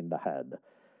bashed him in the head.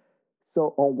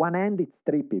 So on one hand, it's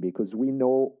trippy because we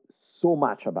know so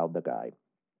much about the guy.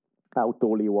 How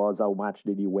tall he was, how much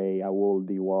did he weigh, how old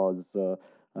he was,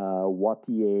 what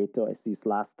he ate as his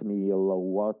last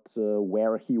meal,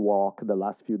 where he walked the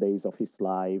last few days of his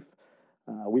life.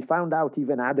 We found out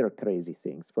even other crazy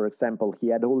things. For example, he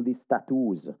had all these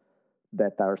tattoos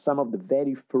that are some of the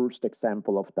very first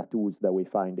example of tattoos that we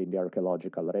find in the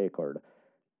archaeological record.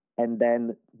 And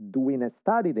then doing a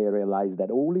study, they realized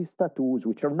that all these tattoos,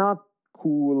 which are not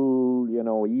cool,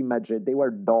 images, they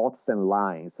were dots and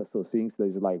lines. So things that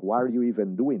is like, why are you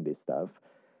even doing this stuff?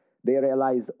 They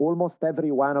realized almost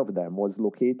every one of them was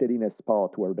located in a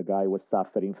spot where the guy was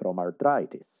suffering from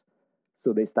arthritis.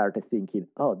 So they started thinking,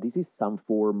 oh, this is some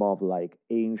form of like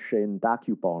ancient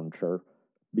acupuncture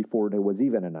before there was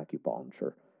even an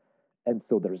acupuncture. And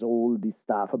so there's all this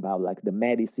stuff about like the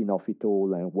medicine of it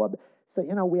all and what.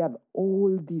 So, we have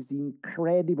all this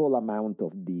incredible amount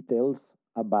of details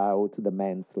about the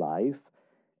man's life.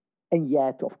 And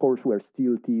yet, of course, we're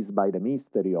still teased by the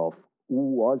mystery of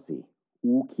who was he?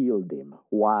 Who killed him?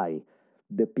 Why?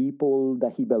 The people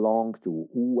that he belonged to,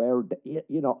 who were,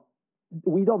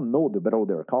 we don't know the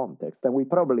broader context, and we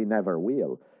probably never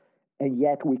will. And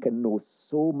yet we can know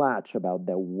so much about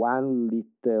the one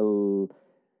little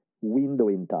window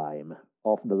in time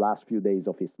of the last few days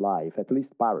of his life, at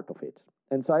least part of it.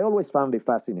 And so I always found it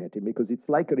fascinating because it's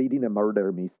like reading a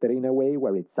murder mystery in a way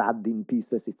where it's adding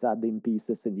pieces,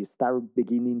 and you start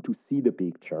beginning to see the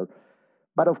picture.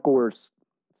 But of course,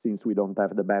 since we don't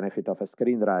have the benefit of a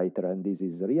screenwriter and this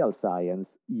is real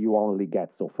science, you only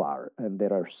get so far. And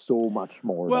there are so much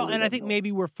more. Well, and I think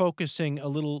maybe we're focusing a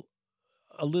little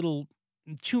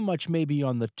too much maybe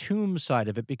on the tomb side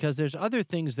of it, because there's other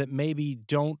things that maybe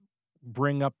don't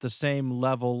bring up the same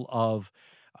level of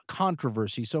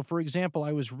controversy. So, for example,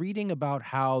 I was reading about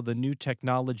how the new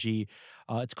technology,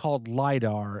 it's called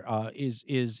LIDAR, is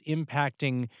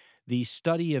impacting the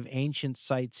study of ancient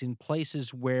sites in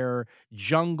places where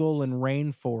jungle and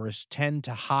rainforest tend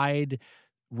to hide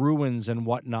ruins and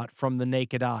whatnot from the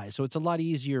naked eye. So it's a lot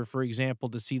easier, for example,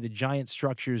 to see the giant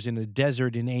structures in a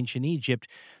desert in ancient Egypt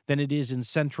than it is in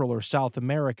Central or South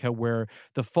America, where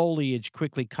the foliage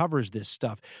quickly covers this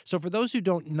stuff. So for those who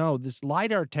don't know, this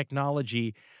LIDAR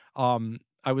technology,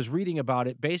 I was reading about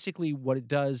it. Basically, what it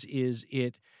does is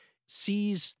it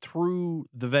sees through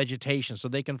the vegetation. So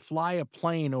they can fly a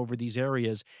plane over these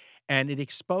areas, and it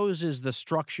exposes the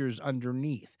structures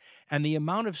underneath. And the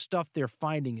amount of stuff they're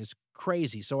finding is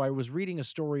crazy. So I was reading a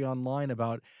story online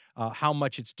about how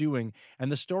much it's doing.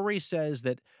 And the story says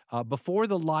that before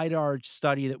the LIDAR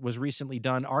study that was recently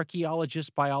done, archaeologists,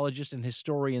 biologists, and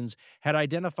historians had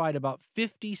identified about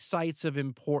 50 sites of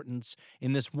importance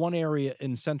in this one area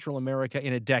in Central America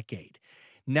in a decade.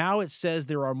 Now it says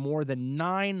there are more than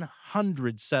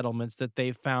 900 settlements that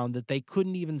they've found that they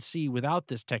couldn't even see without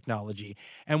this technology.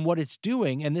 And what it's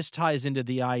doing, and this ties into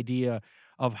the idea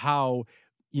of how,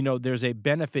 there's a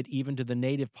benefit even to the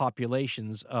native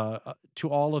populations to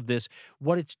all of this.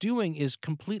 What it's doing is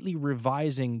completely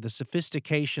revising the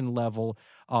sophistication level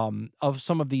of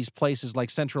some of these places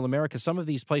like Central America. Some of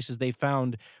these places they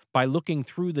found by looking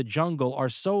through the jungle are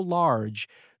so large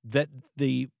that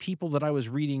the people that I was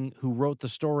reading who wrote the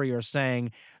story are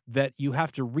saying that you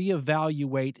have to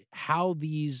reevaluate how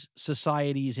these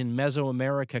societies in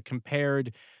Mesoamerica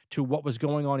compared to what was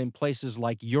going on in places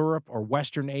like Europe or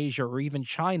Western Asia or even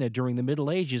China during the Middle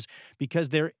Ages, because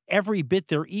they're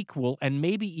equal and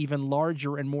maybe even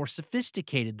larger and more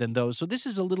sophisticated than those. So this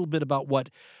is a little bit about what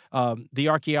the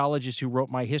archaeologist who wrote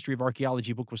my History of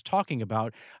Archaeology book was talking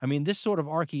about. I mean, this sort of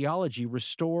archaeology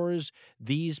restores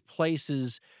these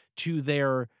places to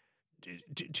their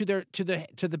to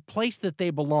the place that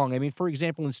they belong. I mean, for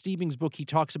example, in Stevens' book, he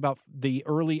talks about the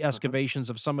early excavations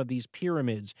of some of these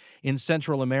pyramids in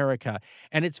Central America.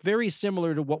 And it's very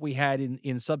similar to what we had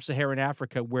in sub-Saharan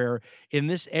Africa, where in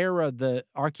this era, the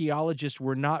archaeologists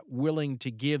were not willing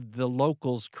to give the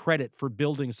locals credit for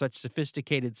building such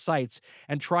sophisticated sites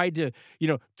and tried to,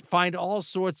 find all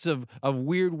sorts of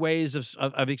weird ways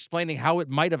of explaining how it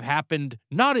might have happened,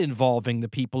 not involving the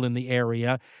people in the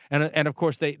area. And of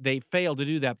course, they failed to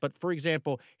do that. But for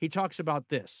example, he talks about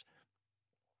this.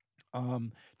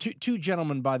 Two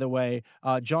gentlemen, by the way,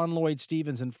 John Lloyd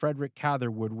Stevens and Frederick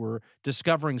Catherwood, were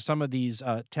discovering some of these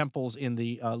temples in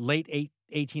the late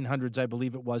 1800s, I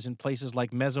believe it was, in places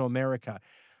like Mesoamerica.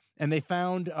 And they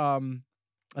found,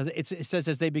 it says,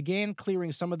 as they began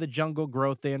clearing some of the jungle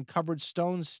growth, they uncovered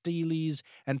stone steles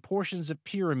and portions of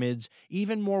pyramids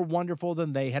even more wonderful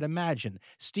than they had imagined.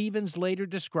 Stevens later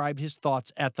described his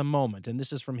thoughts at the moment, and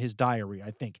this is from his diary,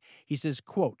 I think. He says,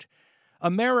 quote,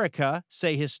 "America,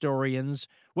 say historians,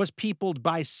 was peopled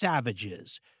by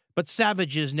savages, but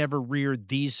savages never reared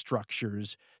these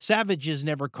structures. Savages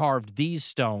never carved these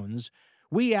stones.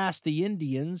 We asked the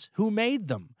Indians who made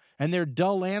them, and their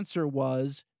dull answer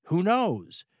was, who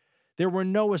knows? There were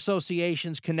no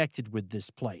associations connected with this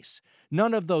place,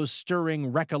 none of those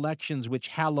stirring recollections which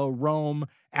hallow Rome,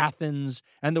 Athens,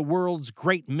 and the world's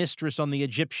great mistress on the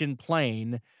Egyptian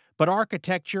plain, but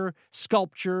architecture,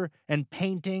 sculpture, and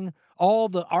painting, all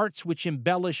the arts which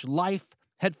embellish life,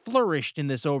 had flourished in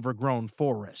this overgrown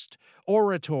forest.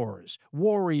 Orators,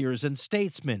 warriors, and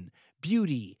statesmen,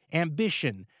 beauty,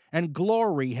 ambition, and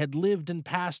glory had lived and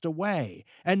passed away,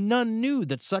 and none knew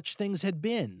that such things had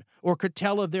been, or could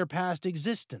tell of their past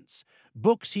existence.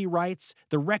 Books, he writes,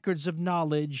 the records of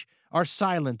knowledge, are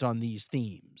silent on these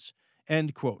themes."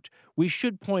 End quote. We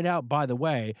should point out, by the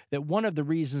way, that one of the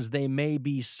reasons they may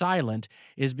be silent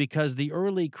is because the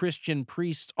early Christian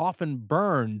priests often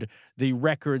burned the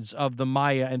records of the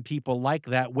Maya and people like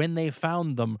that when they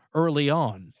found them early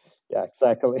on. Yeah,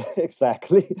 exactly.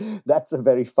 Exactly. That's a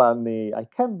very funny. I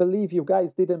can't believe you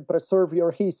guys didn't preserve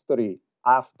your history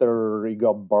after it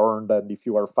got burned. And if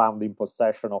you were found in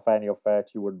possession of any of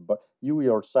it, you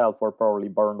yourself were probably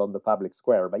burned on the public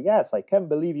square. But yes, I can't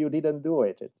believe you didn't do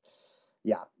it.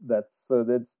 That's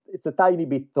it's a tiny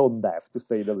bit tone deaf, to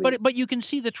say the least. But you can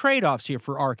see the trade-offs here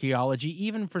for archaeology,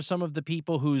 even for some of the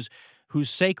people whose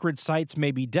sacred sites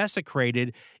may be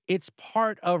desecrated. It's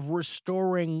part of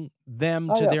restoring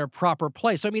them to their proper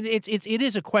place. I mean, it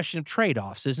is a question of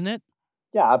trade-offs, isn't it?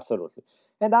 Yeah, absolutely.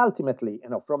 And ultimately,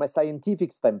 from a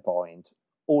scientific standpoint,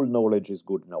 all knowledge is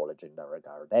good knowledge in that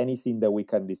regard. Anything that we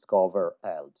can discover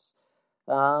helps.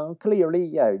 Clearly,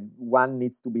 yeah, one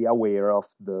needs to be aware of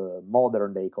the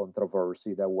modern day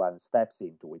controversy that one steps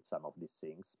into with some of these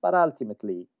things. But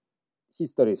ultimately,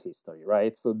 history is history,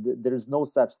 right? So there's no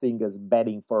such thing as bad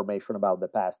information about the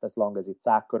past as long as it's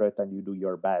accurate and you do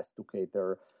your best to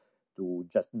cater to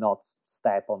just not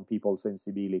step on people's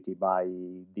sensibility by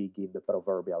digging the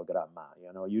proverbial grandma.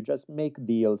 You just make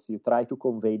deals, you try to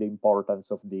convey the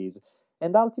importance of these,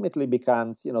 and ultimately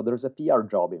becomes, there's a PR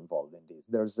job involved in this.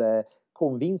 There's a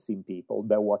convincing people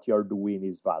that what you're doing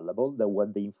is valuable, that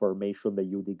what the information that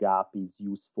you dig up is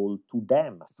useful to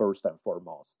them first and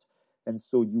foremost. And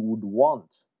so you would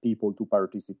want people to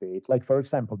participate. Like, for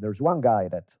example, there's one guy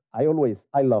that I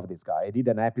love this guy. I did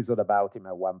an episode about him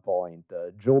at one point,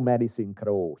 Joe Madison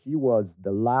Crow. He was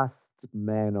the last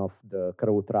man of the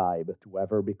Crow tribe to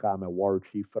ever become a war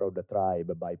chief for the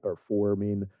tribe by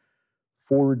performing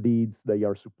 4 deeds that you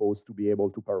are supposed to be able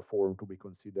to perform to be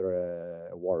considered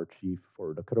a war chief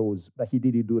for the Crows. But he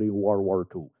did it during World War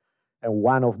II. And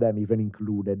one of them even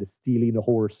included stealing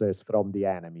horses from the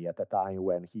enemy at a time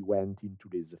when he went into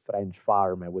this French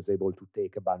farm and was able to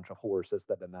take a bunch of horses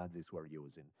that the Nazis were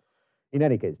using. In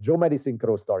any case, Joe Madison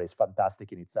Crow's story is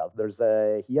fantastic in itself.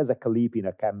 He has a clip in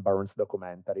a Ken Burns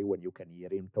documentary when you can hear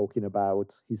him talking about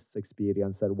his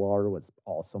experience at war. It was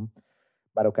awesome.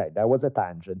 But okay, that was a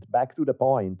tangent. Back to the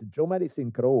point, Joe Madison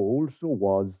Crow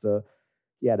also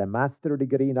he had a master's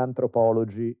degree in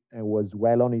anthropology and was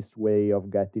well on his way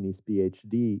of getting his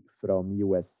PhD from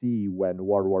USC when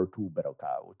World War II broke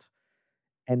out.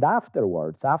 And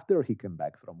afterwards, after he came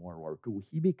back from World War II,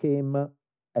 he became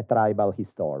a tribal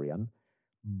historian,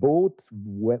 both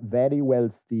very well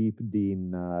steeped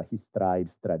in his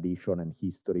tribe's tradition and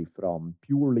history from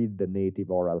purely the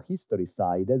native oral history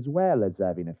side, as well as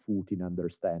having a foot in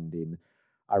understanding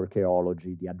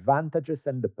archaeology, the advantages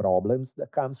and the problems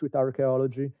that comes with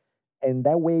archaeology, and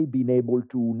that way being able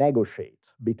to negotiate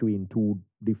between 2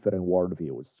 different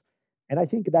worldviews. And I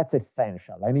think that's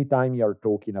essential. Anytime you're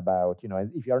talking about,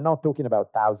 if you're not talking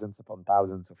about thousands upon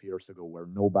thousands of years ago where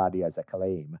nobody has a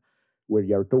claim, where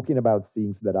you're talking about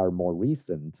things that are more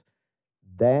recent,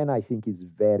 then I think it's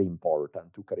very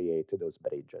important to create those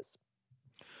bridges.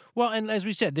 Well, and as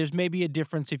we said, there's maybe a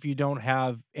difference if you don't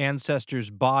have ancestors'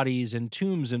 bodies and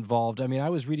tombs involved. I mean, I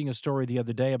was reading a story the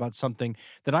other day about something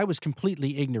that I was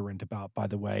completely ignorant about, by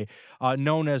the way,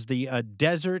 known as the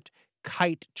desert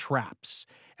kite traps.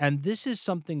 And this is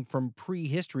something from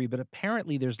prehistory, but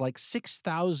apparently there's like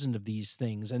 6,000 of these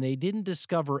things, and they didn't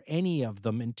discover any of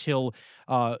them until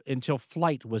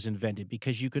flight was invented,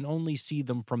 because you can only see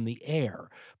them from the air.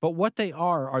 But what they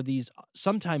are these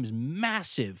sometimes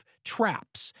massive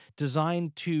traps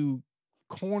designed to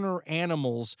corner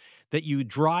animals that you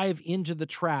drive into the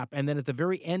trap, and then at the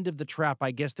very end of the trap,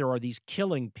 I guess there are these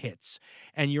killing pits,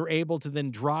 and you're able to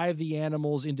then drive the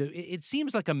animals into it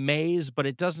seems like a maze, but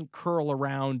it doesn't curl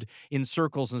around in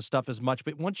circles and stuff as much.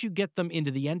 But once you get them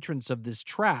into the entrance of this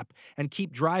trap and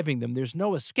keep driving them, there's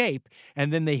no escape,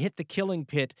 and then they hit the killing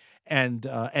pit, and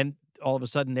all of a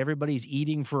sudden everybody's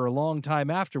eating for a long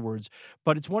time afterwards.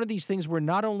 But it's one of these things where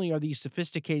not only are these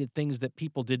sophisticated things that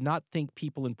people did not think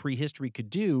people in prehistory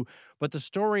could do, but the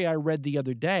story I read the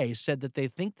other day said that they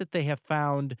think that they have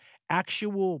found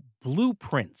actual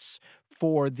blueprints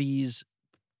for these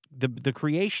the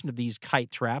creation of these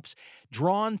kite traps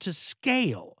drawn to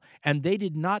scale. And they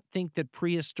did not think that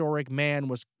prehistoric man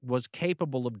was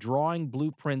capable of drawing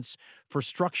blueprints for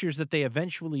structures that they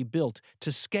eventually built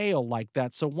to scale like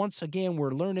that. So once again,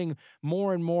 we're learning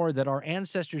more and more that our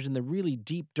ancestors in the really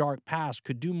deep, dark past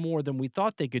could do more than we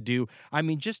thought they could do. I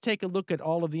mean, just take a look at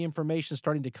all of the information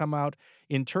starting to come out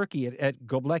in Turkey at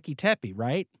Göbekli Tepe,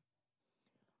 right?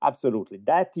 Absolutely.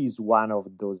 That is one of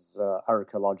those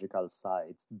archaeological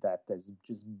sites that has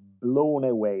just blown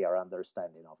away our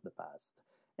understanding of the past.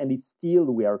 And it's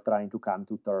still we are trying to come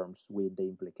to terms with the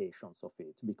implications of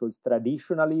it. Because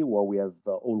traditionally, what we have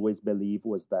always believed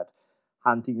was that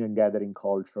hunting and gathering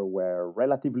culture were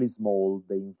relatively small.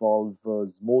 They involve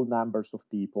small numbers of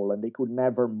people, and they could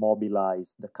never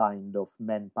mobilize the kind of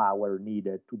manpower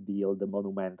needed to build the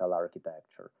monumental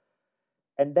architecture.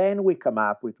 And then we come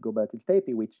up with Göbekli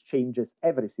Tepe, which changes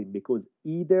everything because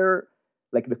either,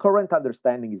 like the current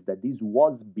understanding is that this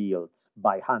was built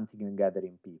by hunting and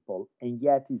gathering people, and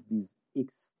yet is this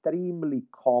extremely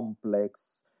complex.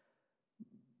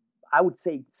 I would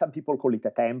say some people call it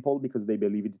a temple because they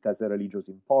believe it has a religious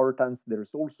importance.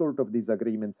 There's all sort of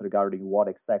disagreements regarding what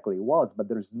exactly it was, but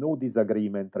there's no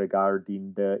disagreement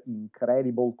regarding the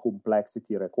incredible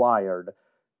complexity required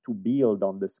to build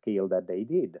on the scale that they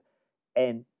did.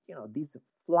 And, this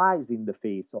flies in the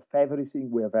face of everything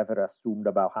we have ever assumed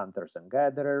about hunters and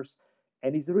gatherers,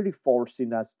 and is really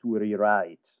forcing us to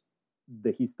rewrite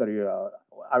the history,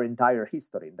 our entire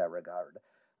history in that regard.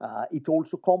 It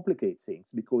also complicates things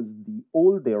because the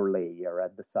older layer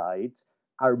at the site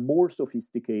are more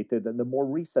sophisticated than the more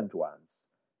recent ones.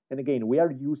 And again, we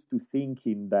are used to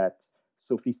thinking that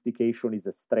sophistication is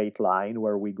a straight line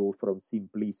where we go from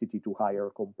simplicity to higher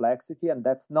complexity, and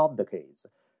that's not the case.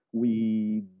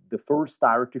 The first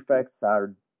artifacts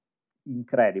are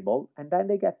incredible, and then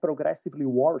they get progressively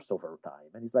worse over time.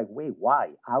 And it's like, wait,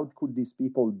 why? How could these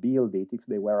people build it if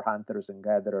they were hunters and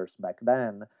gatherers back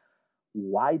then?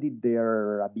 Why did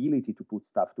their ability to put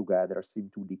stuff together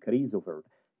seem to decrease over?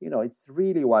 It's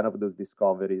really one of those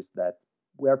discoveries that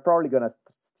we are probably going to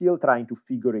still trying to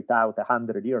figure it out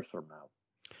 100 years from now.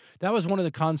 That was one of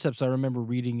the concepts I remember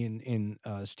reading in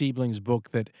Stiebling's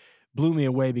book that blew me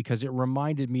away because it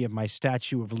reminded me of my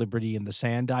Statue of Liberty in the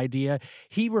Sand idea.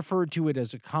 He referred to it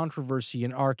as a controversy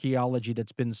in archaeology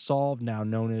that's been solved now,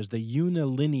 known as the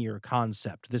unilinear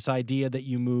concept. This idea that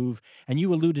you move, and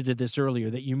you alluded to this earlier,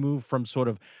 that you move from sort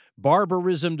of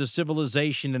barbarism to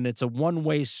civilization, and it's a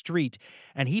one-way street.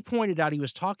 And he pointed out, he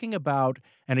was talking about,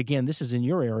 and again, this is in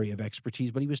your area of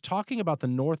expertise, but he was talking about the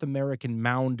North American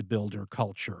mound builder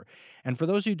culture. And for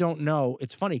those who don't know,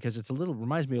 it's funny because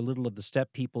reminds me a little of the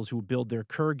steppe peoples who build their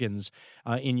kurgans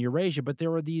in Eurasia. But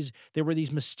there were these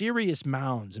mysterious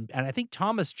mounds, and I think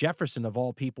Thomas Jefferson, of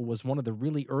all people, was one of the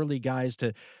really early guys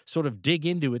to sort of dig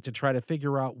into it to try to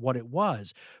figure out what it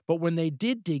was. But when they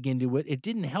did dig into it, it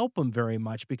didn't help them very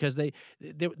much because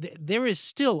there is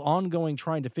still ongoing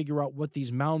trying to figure out what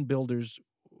these mound builders,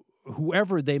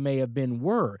 whoever they may have been,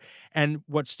 were. And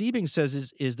what Stiebing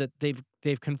says is that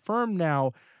they've confirmed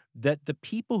now that the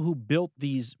people who built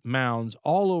these mounds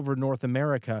all over North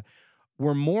America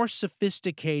were more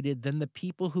sophisticated than the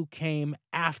people who came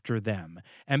after them.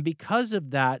 And because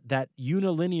of that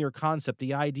unilinear concept,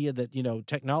 the idea that,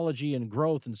 technology and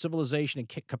growth and civilization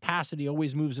and capacity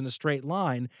always moves in a straight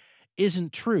line,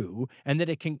 isn't true, and that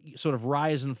it can sort of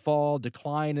rise and fall,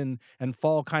 decline and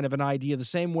fall, kind of an idea, the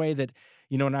same way that,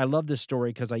 and I love this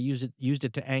story because I used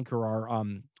it to anchor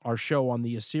our show on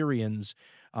the Assyrians,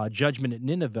 Judgment at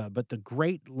Nineveh, but the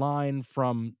great line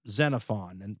from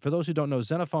Xenophon. And for those who don't know,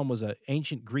 Xenophon was an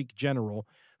ancient Greek general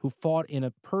who fought in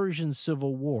a Persian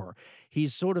civil war.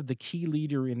 He's sort of the key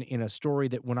leader in a story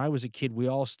that when I was a kid we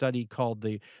all studied called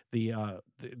the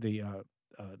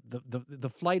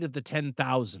flight of the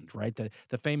 10,000, right?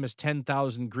 The famous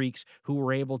 10,000 Greeks who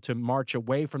were able to march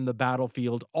away from the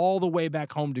battlefield all the way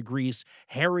back home to Greece,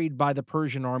 harried by the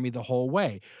Persian army the whole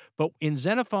way. But in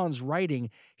Xenophon's writing,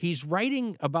 he's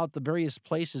writing about the various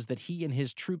places that he and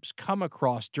his troops come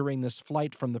across during this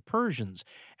flight from the Persians.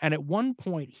 And at one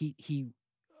point, he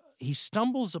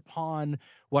stumbles upon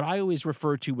what I always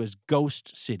refer to as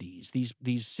ghost cities,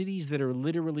 these cities that are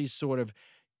literally sort of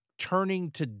turning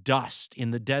to dust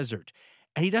in the desert.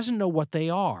 And he doesn't know what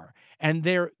they are. And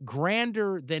they're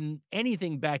grander than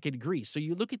anything back in Greece. So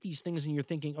you look at these things and you're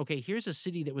thinking, okay, here's a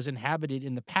city that was inhabited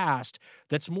in the past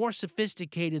that's more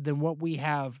sophisticated than what we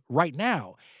have right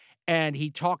now. And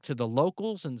he talked to the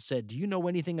locals and said, do you know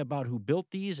anything about who built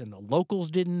these? And the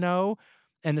locals didn't know.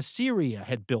 And Assyria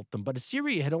had built them, but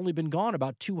Assyria had only been gone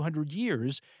about 200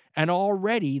 years, and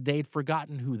already they'd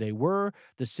forgotten who they were.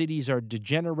 The cities are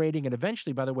degenerating, and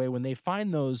eventually, by the way, when they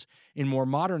find those in more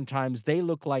modern times, they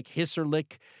look like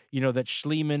Hisarlik, that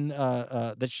Schliemann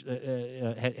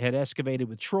had excavated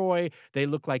with Troy. They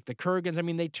look like the Kurgans. I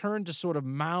mean, they turn to sort of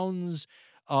mounds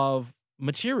of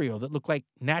material that look like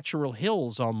natural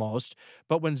hills almost.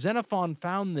 But when Xenophon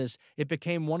found this, it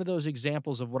became one of those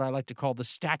examples of what I like to call the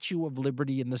Statue of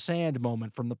Liberty in the Sand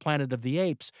moment from the Planet of the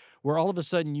Apes, where all of a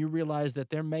sudden you realize that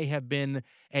there may have been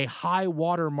a high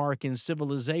watermark in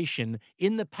civilization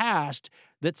in the past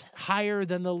that's higher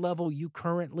than the level you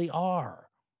currently are.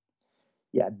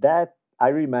 Yeah, that I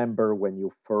remember when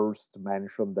you first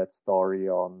mentioned that story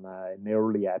on an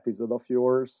early episode of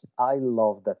yours. I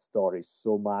love that story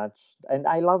so much. And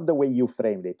I love the way you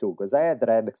framed it too, because I had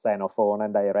read Xenophon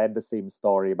and I read the same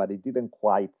story, but it didn't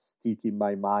quite stick in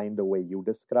my mind the way you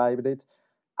described it.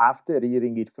 After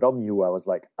hearing it from you, I was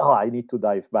like, oh, I need to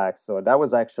dive back. So that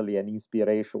was actually an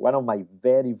inspiration. One of my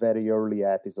very, very early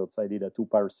episodes, I did a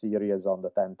two-part series on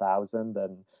the 10,000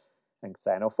 and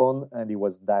Xenophon, and it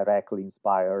was directly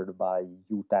inspired by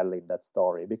you telling that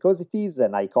story because it is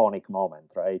an iconic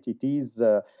moment, right? It is,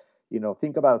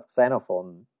 think about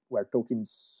Xenophon. We're talking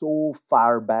so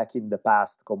far back in the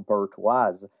past compared to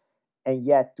us, and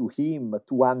yet to him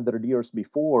 200 years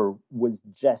before was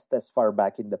just as far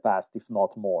back in the past, if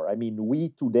not more. I mean, we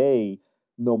today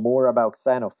know more about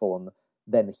Xenophon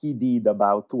than he did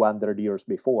about 200 years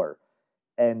before.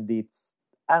 And it's,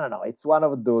 I don't know, it's one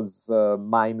of those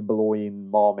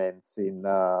mind-blowing moments in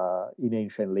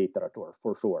ancient literature,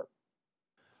 for sure.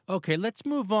 Okay, let's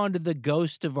move on to the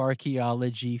ghost of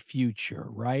archaeology future,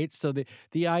 right? So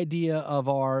the idea of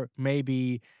our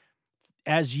maybe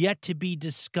as yet to be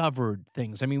discovered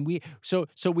things. I mean,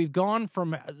 we've gone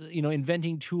from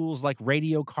inventing tools like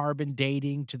radiocarbon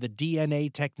dating to the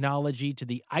DNA technology to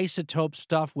the isotope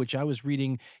stuff, which I was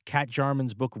reading Kat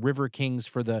Jarman's book River Kings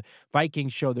for the Viking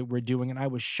show that we're doing, and I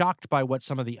was shocked by what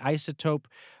some of the isotope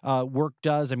work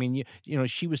does. I mean,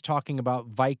 she was talking about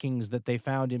Vikings that they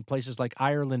found in places like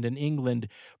Ireland and England,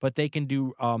 but they can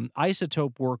do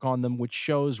isotope work on them, which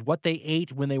shows what they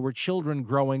ate when they were children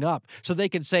growing up. So they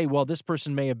can say, well, this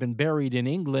person may have been buried in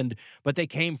England, but they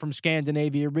came from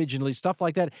Scandinavia originally, stuff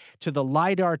like that, to the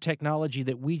LiDAR technology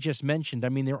that we just mentioned. I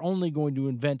mean, they're only going to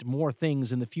invent more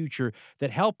things in the future that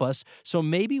help us. So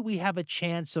maybe we have a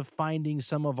chance of finding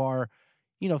some of our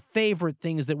favorite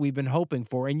things that we've been hoping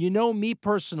for. And me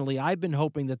personally, I've been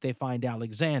hoping that they find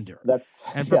Alexander. That's,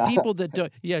 And for yeah. people that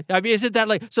don't, yeah, I mean, isn't that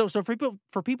like, so for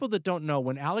people that don't know,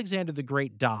 when Alexander the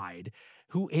Great died,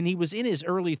 and he was in his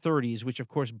early 30s, which of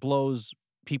course blows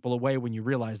people away when you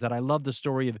realize that. I love the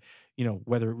story of,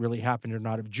 whether it really happened or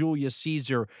not, of Julius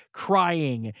Caesar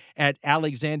crying at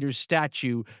Alexander's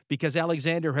statue because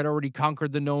Alexander had already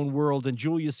conquered the known world and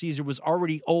Julius Caesar was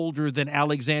already older than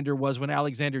Alexander was when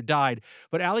Alexander died.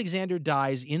 But Alexander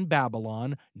dies in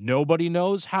Babylon. Nobody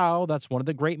knows how. That's one of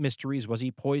the great mysteries. Was he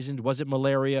poisoned? Was it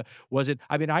malaria?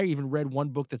 I even read one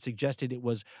book that suggested it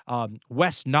was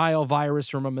West Nile virus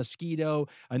from a mosquito.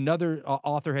 Another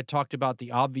author had talked about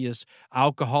the obvious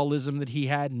alcoholism that he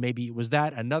had, and maybe it was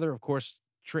that. Another, of course,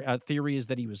 theory is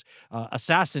that he was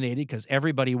assassinated because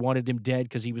everybody wanted him dead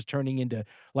because he was turning into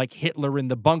like Hitler in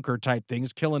the bunker type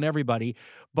things, killing everybody.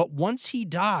 But once he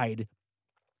died,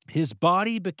 his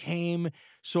body became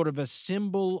sort of a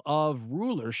symbol of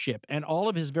rulership, and all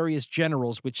of his various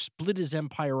generals, which split his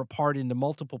empire apart into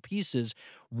multiple pieces,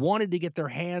 wanted to get their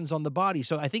hands on the body.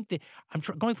 So I think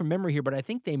going from memory here, but I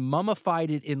think they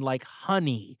mummified it in like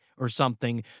honey or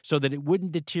something so that it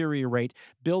wouldn't deteriorate,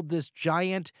 build this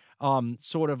giant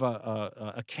sort of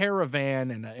a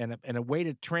caravan and a way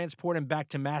to transport him back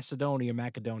to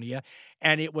Macedonia,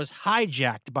 and it was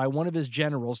hijacked by one of his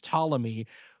generals, Ptolemy,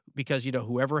 because,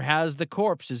 whoever has the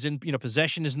corpse is in,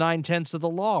 possession is 9/10 of the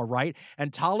law, right?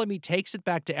 And Ptolemy takes it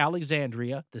back to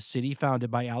Alexandria, the city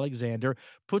founded by Alexander,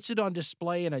 puts it on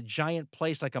display in a giant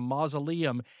place like a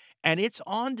mausoleum, and it's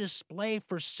on display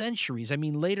for centuries. I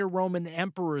mean, later Roman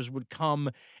emperors would come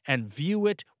and view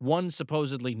it. One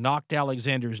supposedly knocked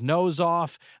Alexander's nose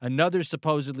off, another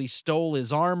supposedly stole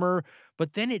his armor,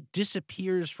 but then it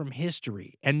disappears from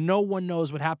history, and no one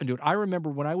knows what happened to it. I remember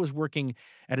when I was working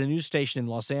at a news station in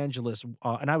Los Angeles,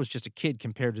 and I was just a kid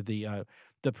compared to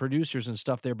the producers and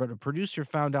stuff there, but a producer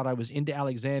found out I was into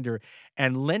Alexander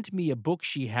and lent me a book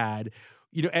she had.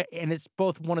 And it's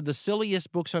both one of the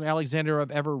silliest books on Alexander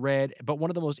I've ever read, but one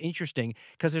of the most interesting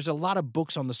because there's a lot of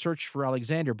books on the search for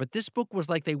Alexander. But this book was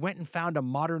like they went and found a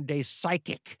modern day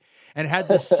psychic and had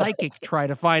the psychic try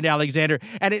to find Alexander.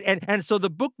 And so the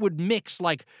book would mix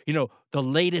like, the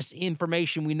latest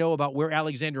information we know about where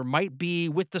Alexander might be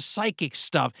with the psychic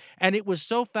stuff. And it was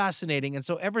so fascinating. And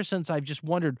so ever since I've just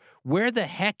wondered, where the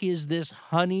heck is this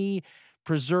honey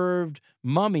preserved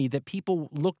mummy that people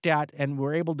looked at and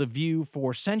were able to view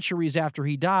for centuries after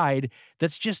he died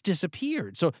that's just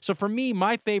disappeared? So for me,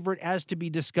 my favorite as to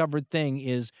be discovered thing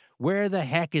is, where the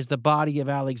heck is the body of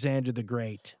Alexander the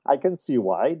Great? I can see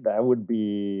why that would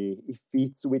be, it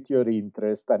fits with your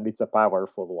interest and it's a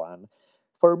powerful one.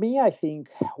 For me, I think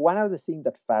one of the things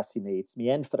that fascinates me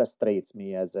and frustrates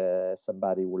me as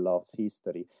somebody who loves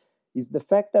history is the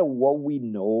fact that what we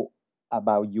know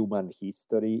about human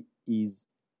history is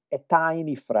a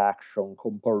tiny fraction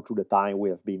compared to the time we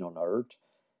have been on Earth.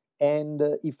 And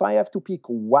if I have to pick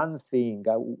one thing,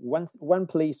 one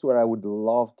place where I would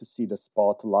love to see the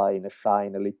spotlight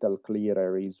shine a little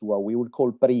clearer is what we would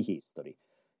call prehistory.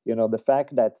 The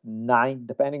fact that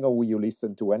depending on who you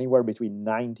listen to, anywhere between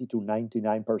 90 to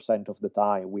 99% of the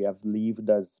time, we have lived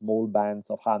as small bands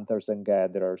of hunters and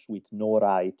gatherers with no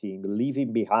writing,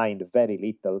 leaving behind very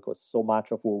little because so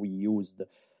much of what we used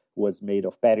was made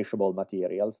of perishable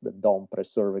materials that don't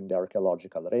preserve in the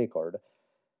archaeological record.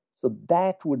 So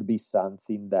that would be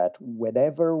something that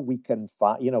whenever we can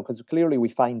find, because clearly we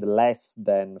find less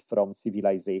than from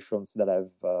civilizations that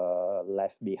have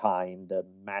left behind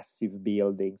massive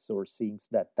buildings or things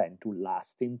that tend to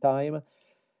last in time.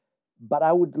 But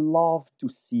I would love to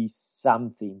see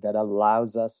something that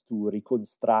allows us to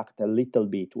reconstruct a little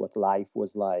bit what life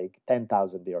was like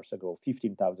 10,000 years ago,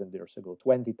 15,000 years ago,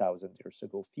 20,000 years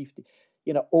ago, 50,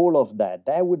 all of that.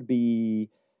 That would be,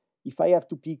 if I have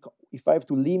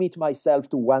to limit myself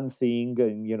to one thing,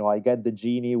 and I get the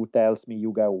genie who tells me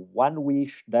you got one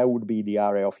wish, that would be the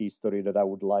area of history that I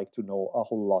would like to know a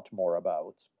whole lot more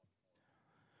about.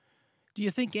 Do you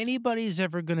think anybody's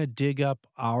ever going to dig up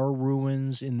our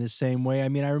ruins in the same way? I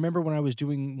mean, I remember when I was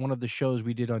doing one of the shows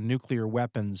we did on nuclear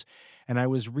weapons, and I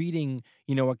was reading,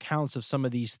 accounts of some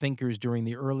of these thinkers during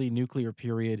the early nuclear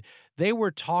period. They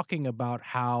were talking about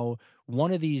how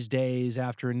one of these days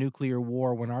after a nuclear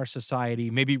war, when our society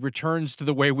maybe returns to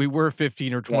the way we were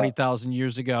 15 or 20,000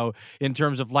 years ago in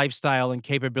terms of lifestyle and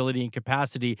capability and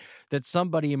capacity, that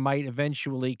somebody might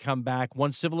eventually come back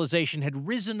once civilization had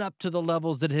risen up to the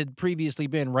levels that it had previously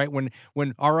been, right? When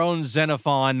our own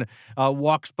Xenophon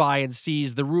walks by and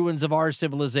sees the ruins of our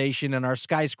civilization and our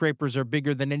skyscrapers are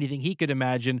bigger than anything he could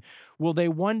imagine, will they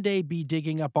one day be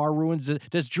digging up our ruins?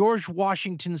 Does George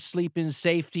Washington sleep in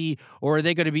safety, or are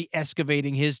they going to be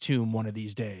excavating his tomb one of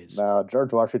these days? No,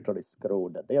 George Washington is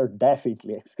screwed. They are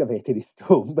definitely excavating his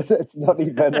tomb, but it's not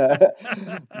even.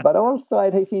 But also, I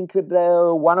think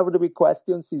one of the big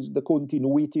questions is the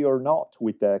continuity or not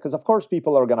with because of course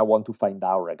people are going to want to find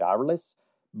out regardless.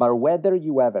 But whether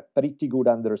you have a pretty good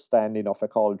understanding of a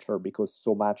culture because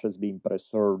so much has been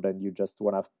preserved and you just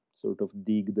want to sort of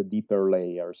dig the deeper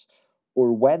layers,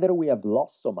 or whether we have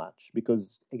lost so much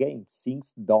because again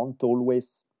things don't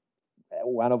always.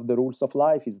 One of the rules of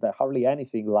life is that hardly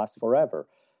anything lasts forever.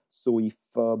 So if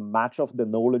much of the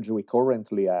knowledge we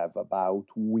currently have about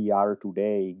who we are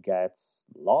today gets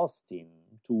lost in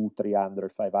 200,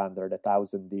 300, 500,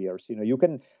 1,000 years, you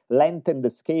can lengthen the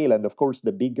scale. And of course,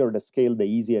 the bigger the scale, the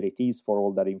easier it is for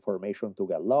all that information to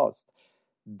get lost.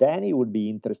 Then it would be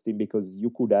interesting because you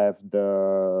could have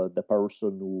the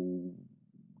person who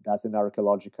does an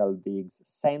archaeological digs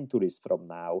centuries from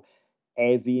now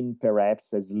having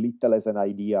perhaps as little as an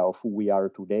idea of who we are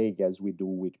today as we do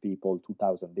with people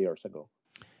 2,000 years ago.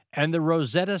 And the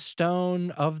Rosetta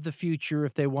Stone of the future,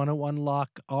 if they want to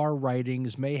unlock our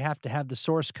writings, may have to have the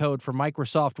source code for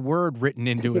Microsoft Word written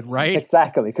into it, right?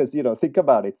 Exactly, because, think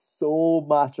about it. So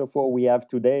much of what we have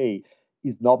today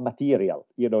is not material.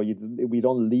 We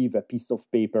don't leave a piece of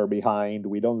paper behind.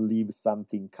 We don't leave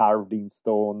something carved in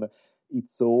stone.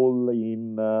 It's all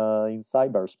in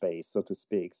cyberspace, so to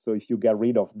speak. So if you get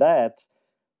rid of that,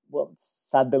 well,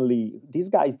 suddenly these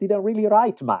guys didn't really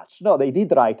write much. No, they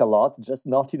did write a lot, just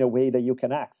not in a way that you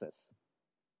can access.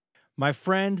 My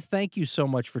friend, thank you so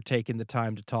much for taking the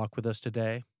time to talk with us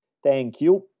today. Thank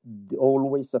you.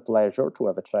 Always a pleasure to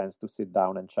have a chance to sit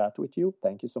down and chat with you.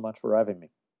 Thank you so much for having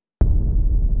me.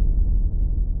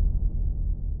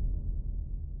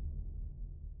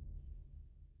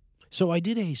 So I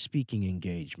did a speaking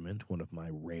engagement, one of my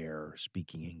rare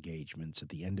speaking engagements at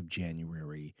the end of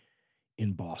January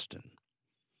in Boston.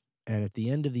 And at the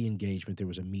end of the engagement, there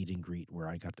was a meet and greet where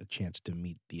I got the chance to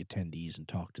meet the attendees and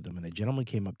talk to them. And a gentleman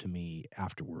came up to me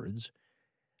afterwards,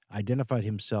 identified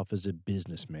himself as a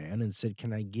businessman, and said,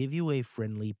 "Can I give you a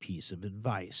friendly piece of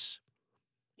advice?"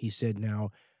 He said,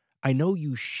 "Now, I know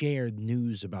you shared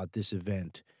news about this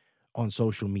event on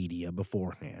social media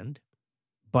beforehand,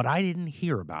 but I didn't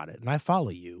hear about it, and I follow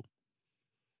you."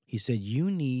 He said, "You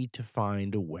need to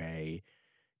find a way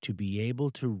to be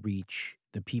able to reach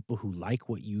the people who like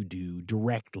what you do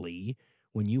directly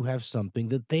when you have something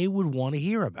that they would want to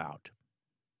hear about."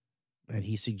 And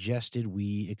he suggested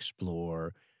we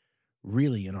explore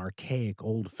really an archaic,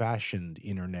 old-fashioned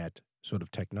internet sort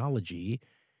of technology,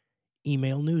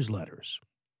 email newsletters.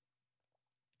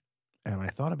 And I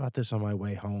thought about this on my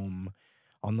way home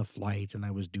on the flight, and I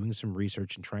was doing some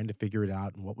research and trying to figure it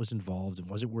out and what was involved and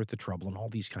was it worth the trouble and all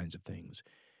these kinds of things.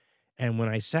 And when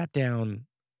I sat down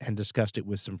and discussed it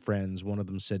with some friends, one of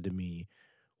them said to me,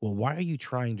 Well, why are you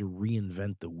trying to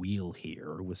reinvent the wheel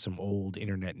here with some old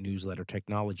internet newsletter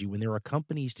technology when there are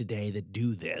companies today that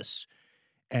do this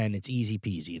and it's easy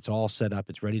peasy? It's all set up.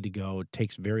 It's ready to go. It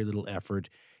takes very little effort.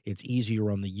 It's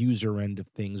easier on the user end of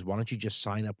things. Why don't you just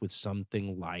sign up with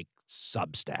something like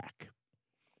Substack?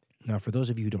 Now, for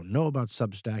those of you who don't know about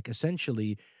Substack,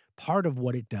 essentially part of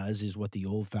what it does is what the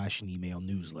old-fashioned email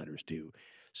newsletters do.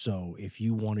 So if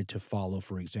you wanted to follow,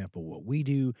 for example, what we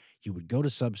do, you would go to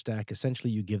Substack.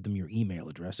 Essentially, you give them your email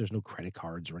address. There's no credit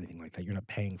cards or anything like that. You're not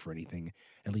paying for anything,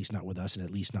 at least not with us, and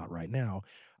at least not right now.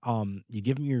 You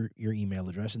give them your email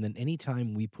address, and then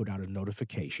anytime we put out a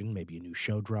notification, maybe a new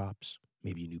show drops,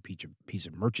 maybe a new piece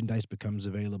of merchandise becomes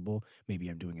available, maybe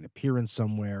I'm doing an appearance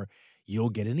somewhere, you'll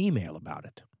get an email about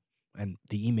it. And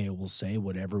the email will say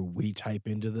whatever we type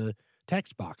into the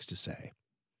text box to say.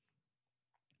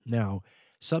 Now,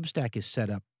 Substack is set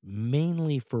up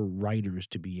mainly for writers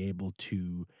to be able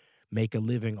to make a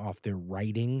living off their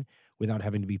writing without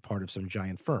having to be part of some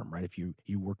giant firm, right? If you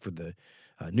work for the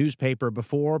newspaper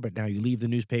before, but now you leave the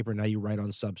newspaper, now you write on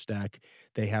Substack,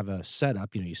 they have a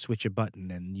setup, you switch a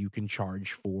button and you can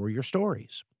charge for your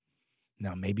stories.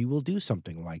 Now, maybe we'll do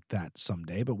something like that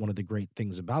someday, but one of the great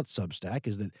things about Substack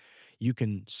is that you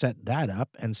can set that up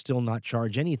and still not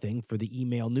charge anything for the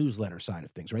email newsletter side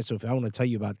of things, right? So if I want to tell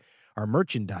you about our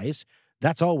merchandise,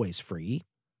 that's always free.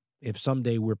 If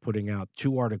someday we're putting out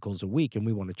 2 articles a week and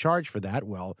we want to charge for that,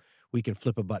 well, we can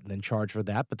flip a button and charge for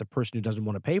that, but the person who doesn't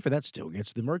want to pay for that still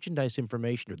gets the merchandise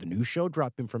information or the new show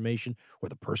drop information or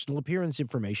the personal appearance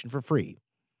information for free.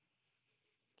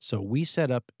 So we set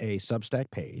up a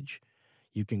Substack page.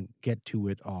 You can get to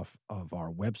it off of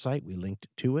our website. We linked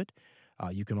to it.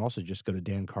 You can also just go to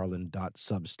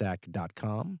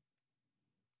dancarlin.substack.com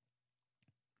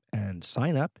and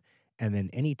sign up. And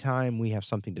then anytime we have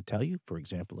something to tell you, for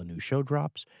example, a new show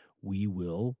drops, we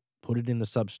will put it in the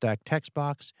Substack text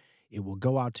box. It will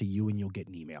go out to you and you'll get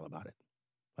an email about it.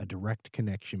 A direct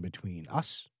connection between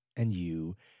us and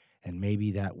you. And maybe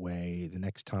that way, the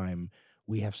next time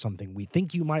we have something we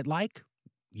think you might like,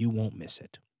 you won't miss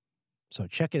it. So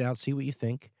check it out, see what you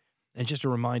think. And just a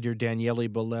reminder, Daniele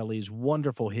Bolelli's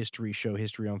wonderful history show,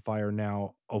 History on Fire,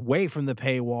 now away from the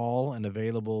paywall and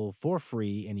available for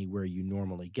free anywhere you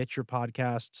normally get your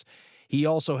podcasts. He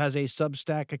also has a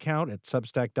Substack account at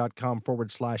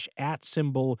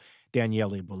substack.com/@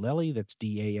 Daniele Bolelli. That's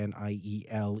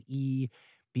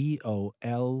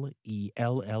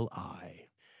DANIELEBOLELLI.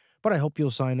 But I hope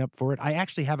you'll sign up for it. I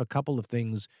actually have a couple of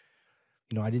things.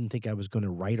 I didn't think I was going to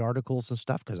write articles and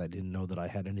stuff because I didn't know that I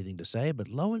had anything to say. But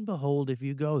lo and behold, if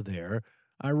you go there,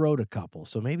 I wrote a couple.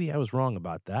 So maybe I was wrong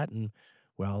about that. And,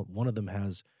 well, one of them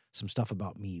has some stuff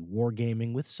about me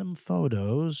wargaming with some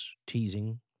photos,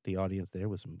 teasing the audience there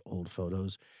with some old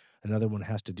photos. Another one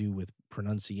has to do with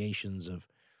pronunciations of,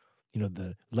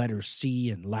 the letter C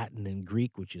in Latin and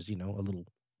Greek, which is, a little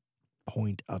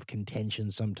point of contention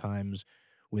sometimes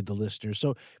with the listeners.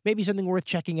 So maybe something worth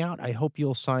checking out. I hope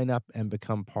you'll sign up and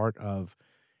become part of,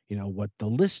 what the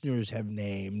listeners have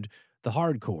named the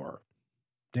hardcore.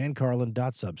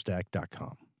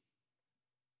 dancarlin.substack.com.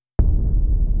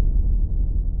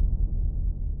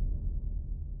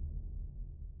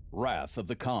 Wrath of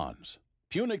the Khans,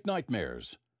 Punic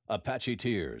Nightmares, Apache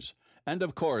Tears, and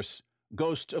of course,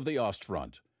 Ghost of the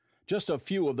Ostfront. Just a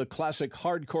few of the classic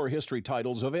hardcore history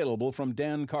titles available from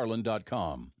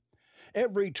dancarlin.com.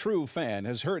 Every true fan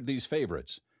has heard these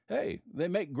favorites. Hey, they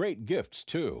make great gifts,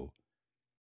 too.